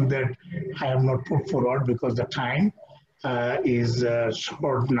questions that I have not put forward because the time is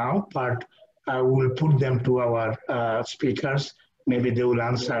short now, but I will put them to our speakers. Maybe they will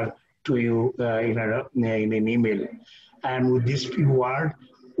answer to you in an email. And with this few words,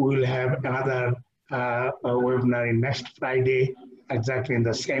 we will have another webinar in next Friday, exactly in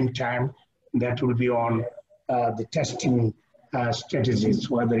the same time. That will be on the testing strategies,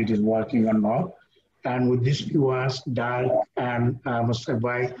 whether it is working or not. And with these few words, Dirk and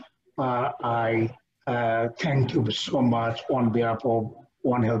Mushtaque, I thank you so much on behalf of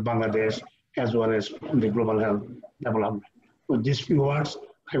One Health Bangladesh, as well as the global health development. With these few words,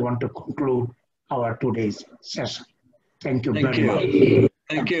 I want to conclude our today's session. Thank you very much.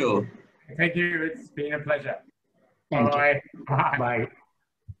 Thank you. Thank you. It's been a pleasure. Thank Bye. You.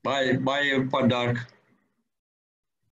 Bye. Bye, Dirk.